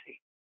gift receipt.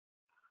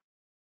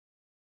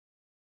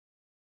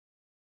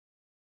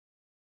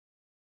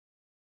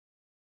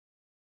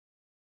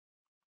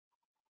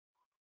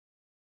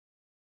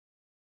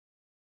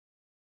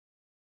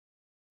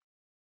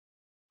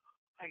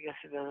 I guess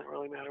it doesn't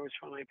really matter which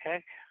one I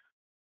pick.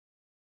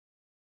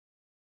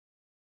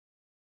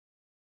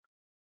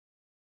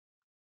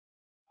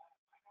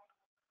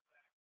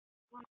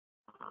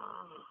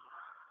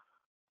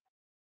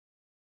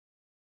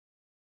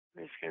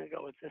 I'm just going to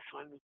go with this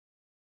one.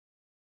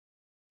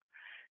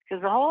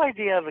 Because the whole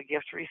idea of a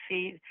gift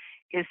receipt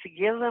is to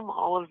give them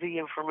all of the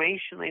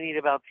information they need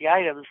about the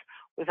items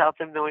without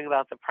them knowing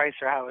about the price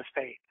or how it's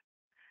paid.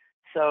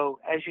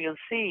 So as you can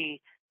see,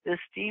 this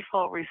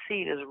default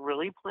receipt is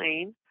really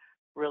plain,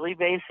 really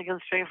basic and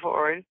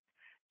straightforward,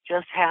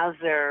 just has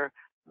their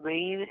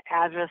main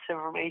address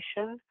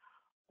information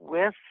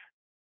with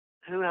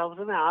who helped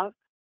them out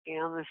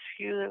and the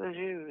SKU that was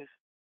used.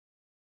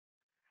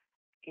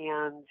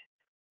 And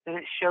then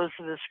it shows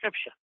the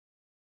description.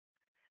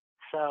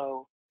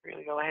 So we're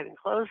going to go ahead and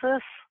close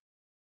this.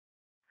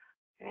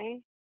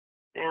 Okay.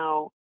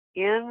 Now,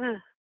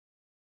 in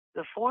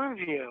the form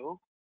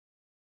view,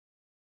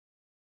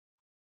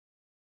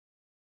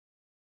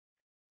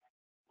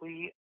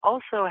 we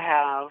also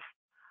have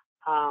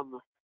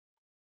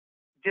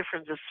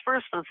different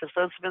disbursements. If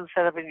those have been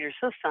set up in your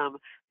system,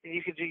 then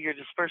you could do your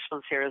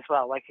disbursements here as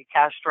well, like a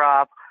cash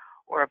drop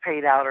or a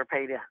paid out or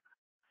paid in.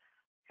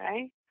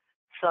 Okay,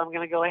 so I'm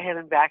going to go ahead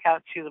and back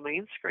out to the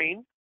main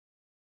screen,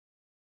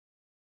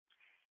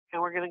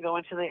 and we're going to go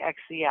into the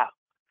XZ out.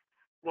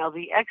 Now,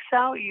 the X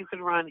out you can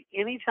run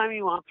anytime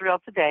you want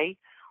throughout the day,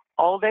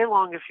 all day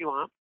long if you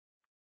want.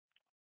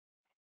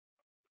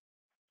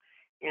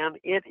 And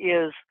it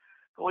is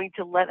going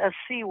to let us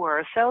see where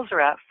our sales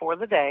are at for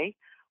the day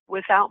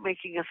without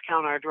making us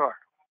count our drawer.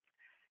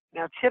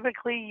 Now,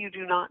 typically, you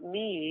do not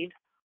need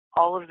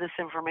all of this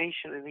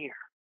information in here.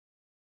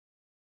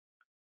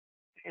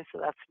 Okay, so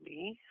that's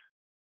me.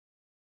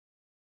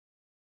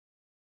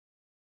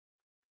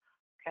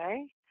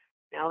 Okay,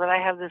 now that I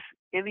have this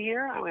in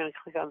here, I'm going to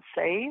click on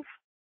Save.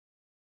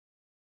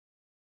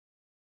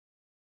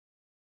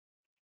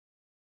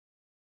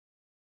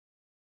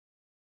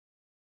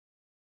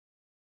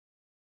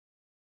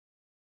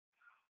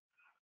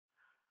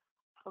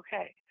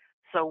 Okay,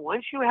 so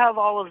once you have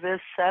all of this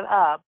set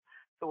up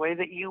the way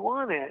that you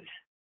want it,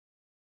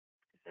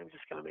 I'm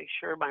just going to make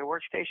sure my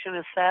workstation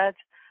is set.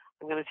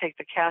 I'm going to take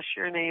the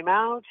cashier name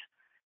out,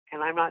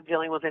 and I'm not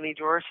dealing with any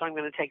drawers, so I'm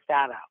going to take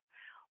that out.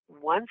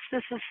 Once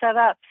this is set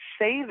up,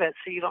 save it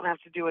so you don't have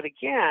to do it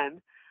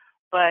again.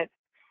 But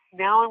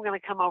now I'm going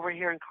to come over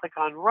here and click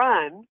on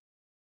Run.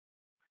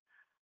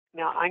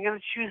 Now I'm going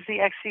to choose the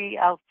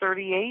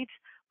XCL38,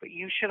 but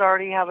you should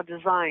already have a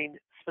design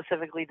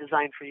specifically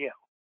designed for you.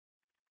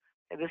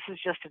 And this is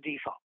just a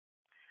default.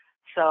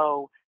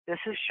 So this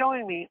is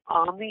showing me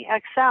on the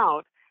X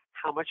out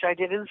how much I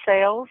did in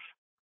sales,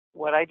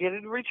 what I did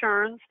in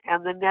returns,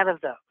 and the net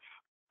of those.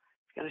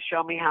 It's going to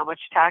show me how much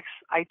tax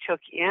I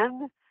took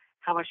in,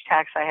 how much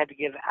tax I had to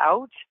give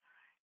out,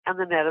 and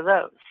the net of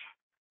those.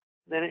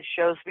 Then it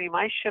shows me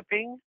my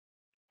shipping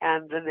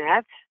and the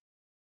net.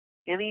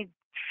 Any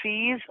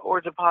fees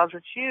or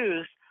deposits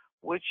used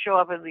would show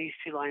up in these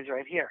two lines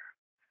right here.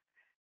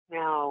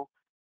 Now,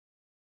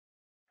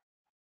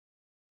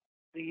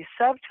 the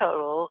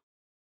subtotal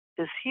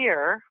is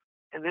here,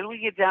 and then we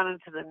get down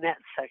into the net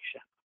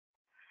section.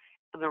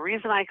 And the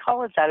reason I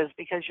call it that is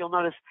because you'll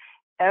notice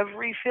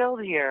every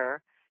field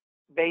here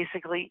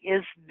basically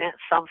is net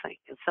something.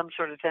 It's some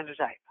sort of tender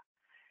type.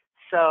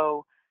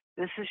 So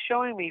this is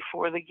showing me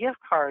for the gift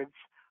cards,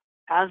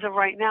 as of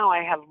right now,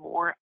 I have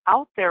more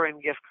out there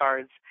in gift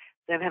cards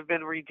than have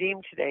been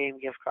redeemed today in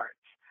gift cards.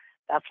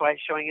 That's why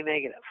it's showing a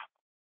negative.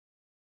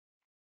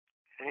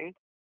 Okay.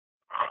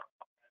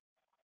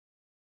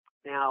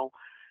 Now,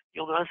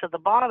 you'll notice at the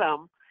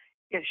bottom,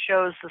 it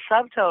shows the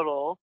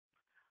subtotal,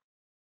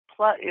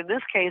 plus, in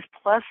this case,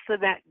 plus the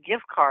net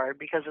gift card,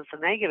 because it's a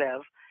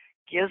negative,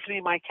 gives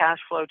me my cash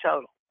flow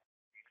total.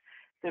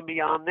 Then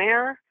beyond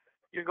there,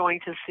 you're going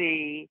to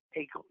see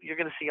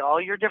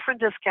all your different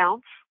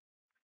discounts.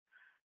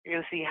 You're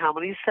going to see how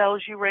many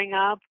sales you ring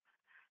up.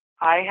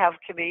 I have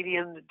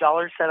Canadian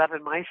dollars set up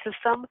in my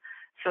system,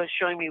 so it's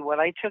showing me what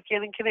I took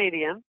in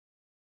Canadian.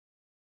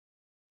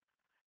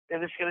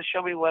 Then it's going to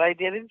show me what I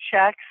did in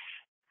checks,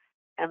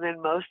 and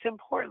then most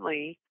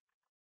importantly,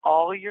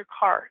 all your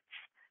cards.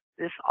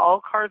 This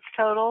all cards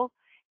total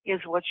is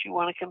what you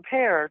want to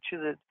compare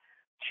to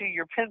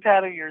your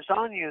PinPad or your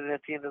Zon unit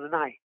at the end of the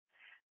night.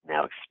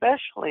 Now,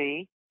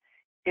 especially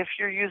if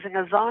you're using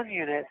a Zon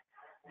unit,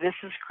 this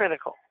is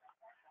critical.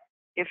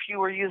 If you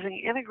were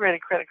using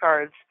integrated credit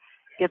cards,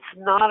 it's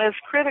not as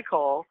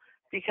critical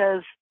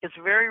because it's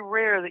very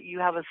rare that you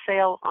have a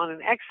sale on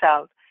an X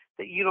out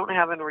that you don't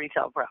have in a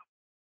Retail Pro.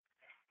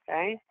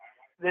 Okay?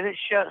 Then it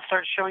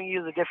starts showing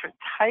you the different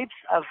types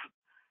of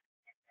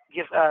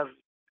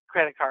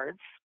credit cards.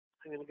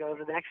 I'm going to go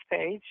to the next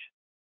page.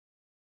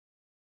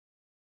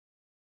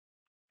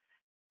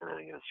 And I'm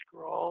going to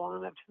scroll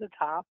on up to the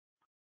top.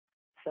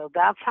 So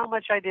that's how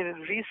much I did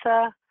in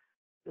Visa.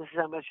 This is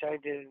how much I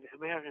did in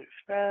American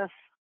Express,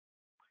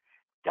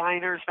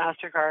 Diners,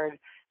 MasterCard.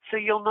 So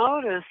you'll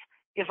notice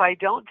if I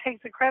don't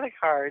take the credit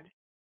card,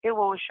 it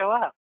won't show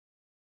up.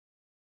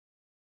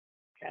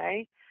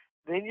 Okay?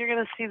 Then you're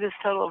going to see this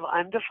total of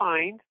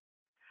undefined.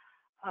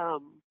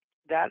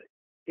 That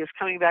is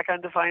coming back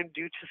undefined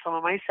due to some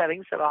of my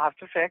settings that I'll have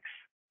to fix.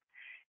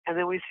 And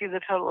then we see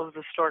the total of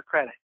the store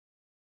credit.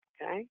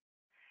 Okay?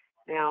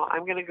 Now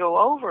I'm going to go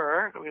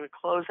over, I'm going to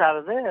close out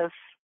of this,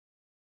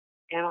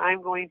 and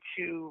I'm going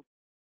to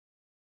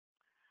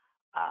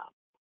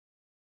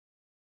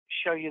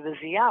show you the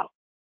Z out.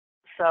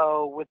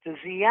 So with the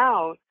Z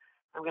out,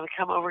 I'm going to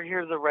come over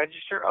here to the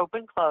register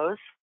open close,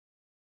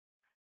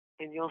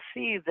 and you'll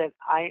see that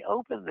I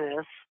open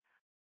this.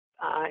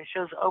 It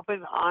shows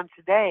open on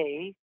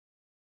today.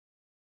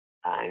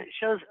 It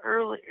shows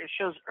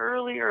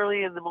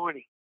early in the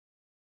morning.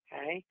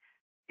 Okay.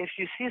 If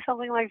you see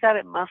something like that,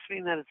 it must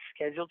mean that it's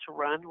scheduled to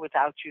run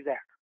without you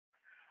there.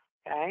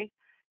 Okay.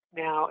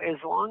 Now, as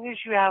long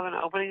as you have an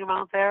opening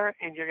amount there,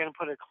 and you're going to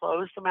put a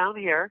closed amount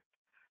here,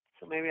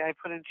 so maybe I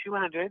put in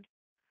 200,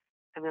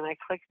 and then I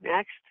click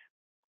next,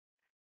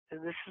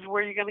 and this is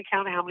where you're going to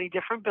count how many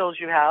different bills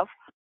you have.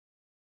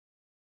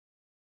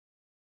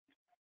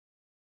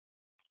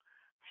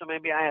 So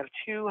maybe I have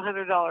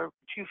 $200,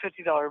 two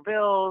 $50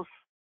 bills.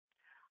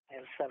 I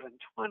have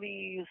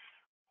 720s.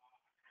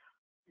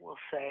 We'll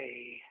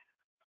say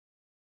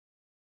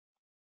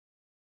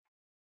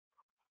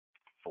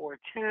 4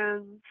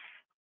 10s,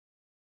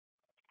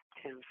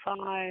 10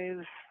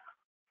 5s,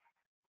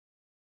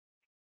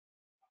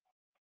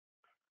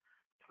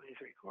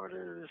 23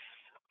 quarters.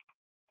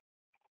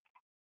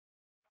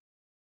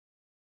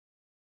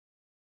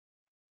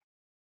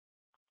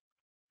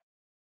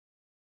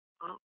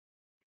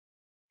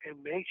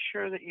 And make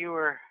sure that you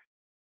are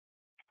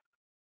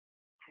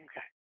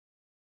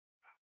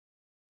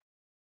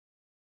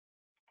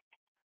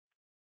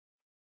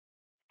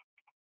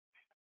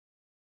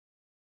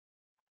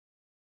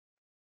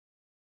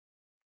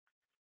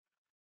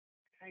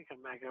Okay,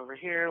 come back over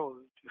here. We'll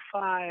do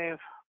 5,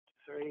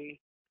 3.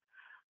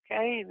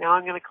 Okay, now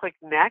I'm going to click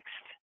next,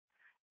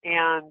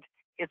 and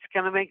it's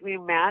going to make me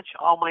match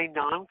all my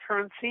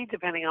non-currency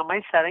depending on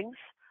my settings.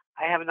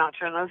 I have not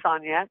turned those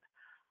on yet,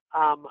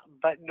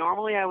 but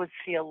normally I would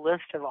see a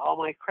list of all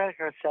my credit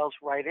card sales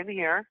right in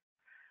here,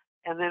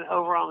 and then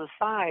over on the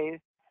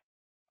side,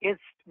 it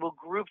will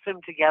group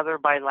them together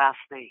by last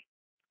name.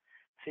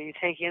 So you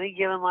take any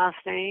given last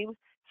name,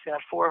 so you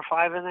have 4 or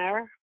 5 in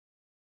there.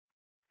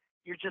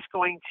 You're just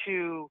going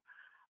to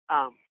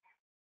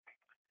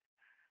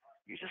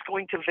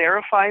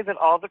verify that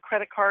all the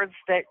credit cards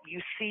that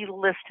you see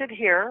listed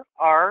here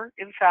are,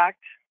 in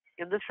fact,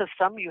 in the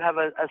system. You have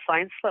a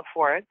signed slip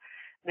for it.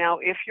 Now,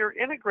 if you're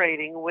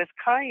integrating with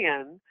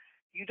Cayenne,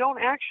 you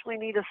don't actually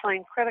need a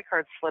signed credit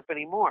card slip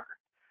anymore.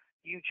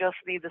 You just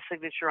need the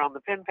signature on the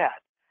PIN pad.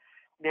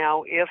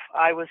 Now, if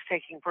I was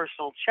taking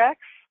personal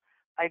checks,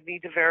 I'd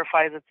need to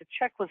verify that the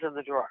check was in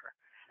the drawer.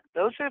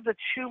 Those are the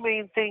 2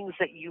 main things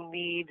that you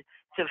need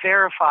to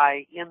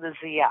verify in the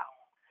ZOut.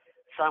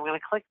 So I'm going to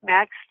click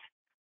next,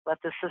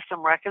 let the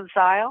system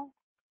reconcile.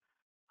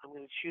 I'm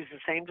going to choose the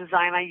same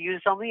design I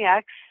used on the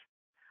X,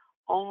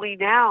 only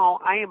now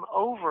I am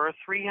over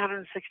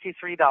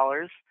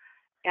 $363.18.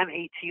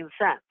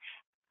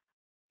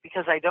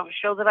 Because I don't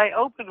show that I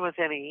opened with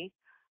any,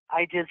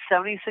 I did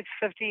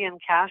 $76.50 in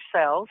cash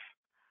sales.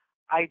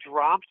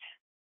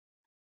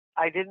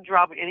 I didn't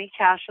drop any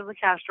cash in the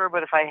cash drawer,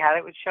 but if I had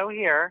it, would show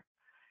here.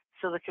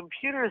 So the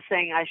computer is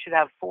saying I should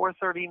have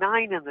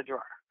 $439 in the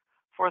drawer,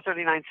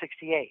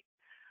 $439.68.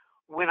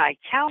 When I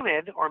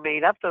counted or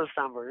made up those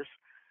numbers,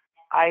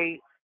 I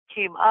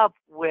came up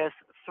with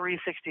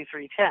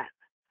 $363.10.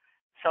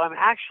 So I'm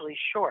actually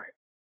short.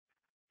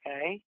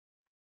 Okay.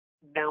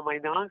 Now my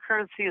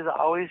non-currency should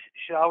always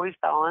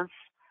balance.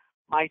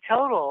 My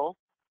total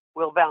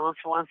will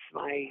balance once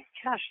my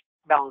cash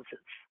balances.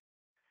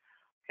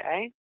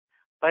 Okay.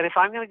 But if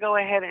I'm going to go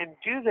ahead and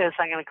do this,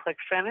 I'm going to click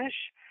finish.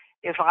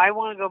 If I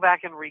want to go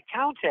back and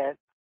recount it,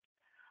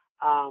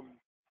 okay,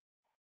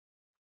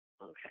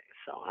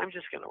 so I'm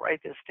just going to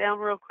write this down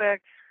real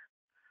quick.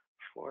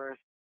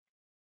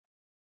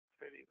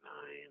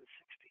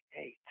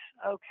 439.68.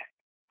 Okay.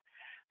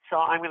 So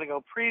I'm going to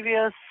go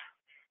previous,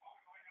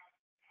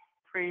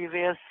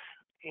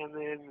 and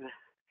then,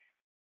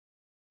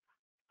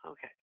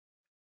 okay,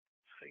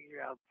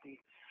 figure out these.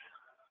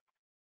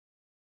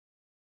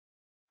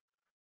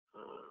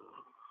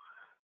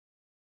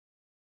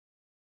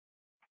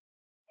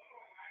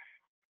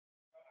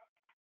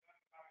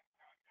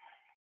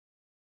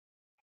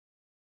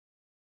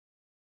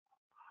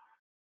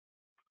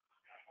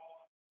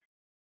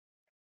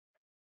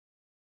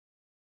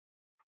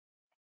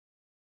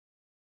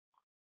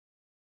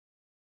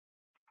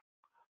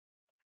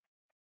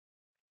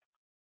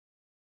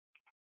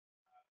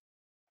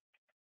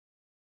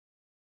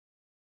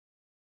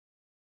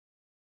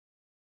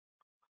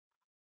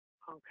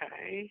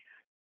 Okay.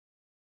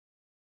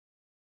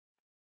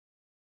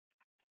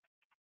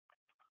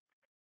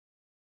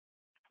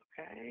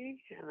 Okay,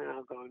 and then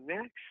I'll go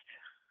next.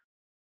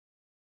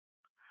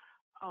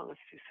 Oh, let's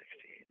do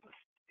 68. Let's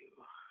do.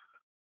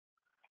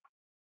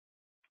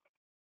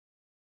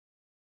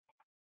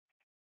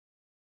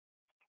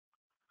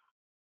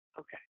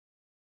 Okay.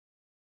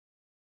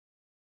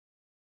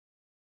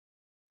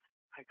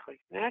 I click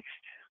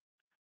next.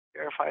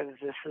 Verify that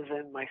this is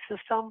in my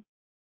system.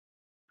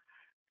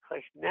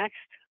 Click next.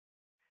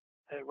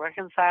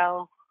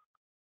 Reconcile.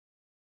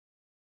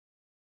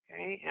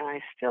 Okay, and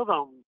I still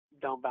don't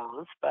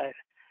balance, but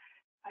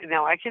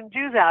now I can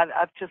do that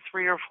up to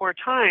 3 or 4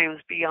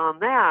 times.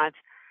 Beyond that,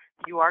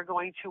 you are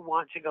going to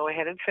want to go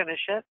ahead and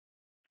finish it.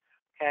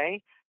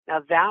 Okay, now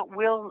that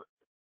will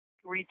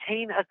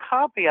retain a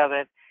copy of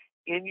it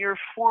in your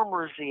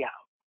former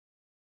ZOut.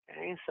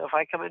 Okay, so if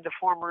I come into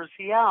former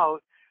ZOut,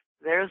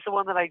 there's the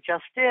one that I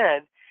just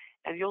did,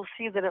 and you'll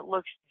see that it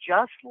looks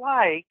just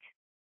like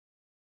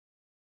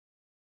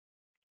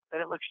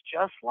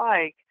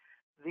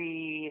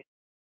the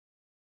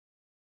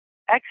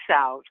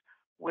XOut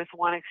with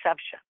one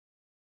exception.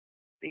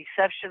 The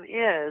exception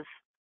is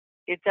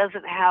it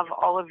doesn't have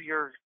all of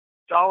your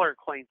dollar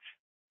coins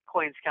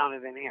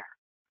counted in here,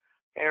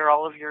 okay, or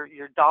all of your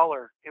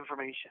dollar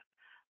information.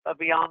 But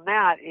beyond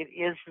that, it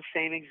is the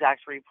same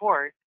exact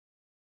report.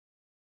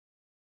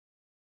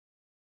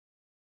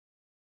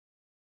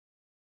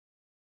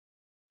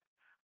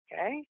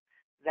 Okay,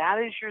 that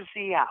is your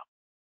ZOut.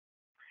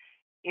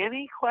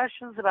 Any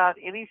questions about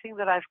anything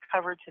that I've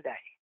covered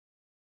today?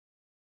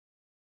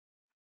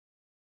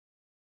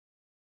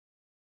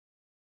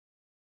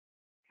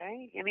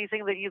 Okay,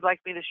 anything that you'd like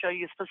me to show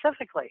you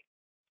specifically?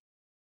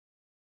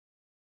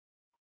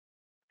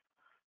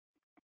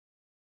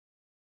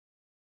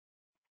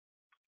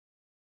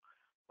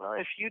 Well,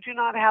 if you do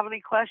not have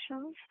any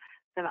questions,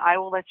 then I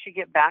will let you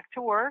get back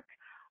to work.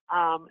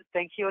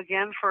 Thank you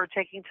again for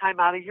taking time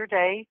out of your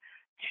day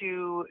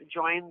to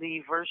join the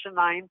version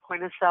 9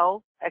 point of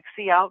sale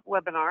XZOut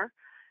webinar.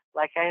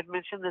 Like I had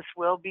mentioned, this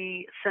will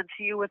be sent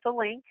to you with a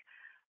link,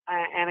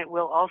 and it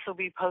will also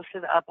be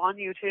posted up on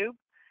YouTube.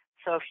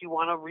 So if you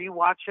want to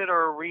re-watch it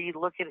or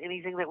re-look at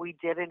anything that we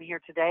did in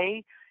here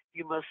today,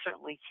 you most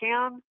certainly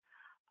can.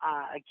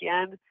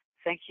 Again,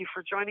 thank you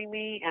for joining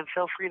me, and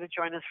feel free to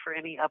join us for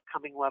any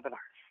upcoming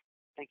webinars.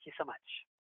 Thank you so much.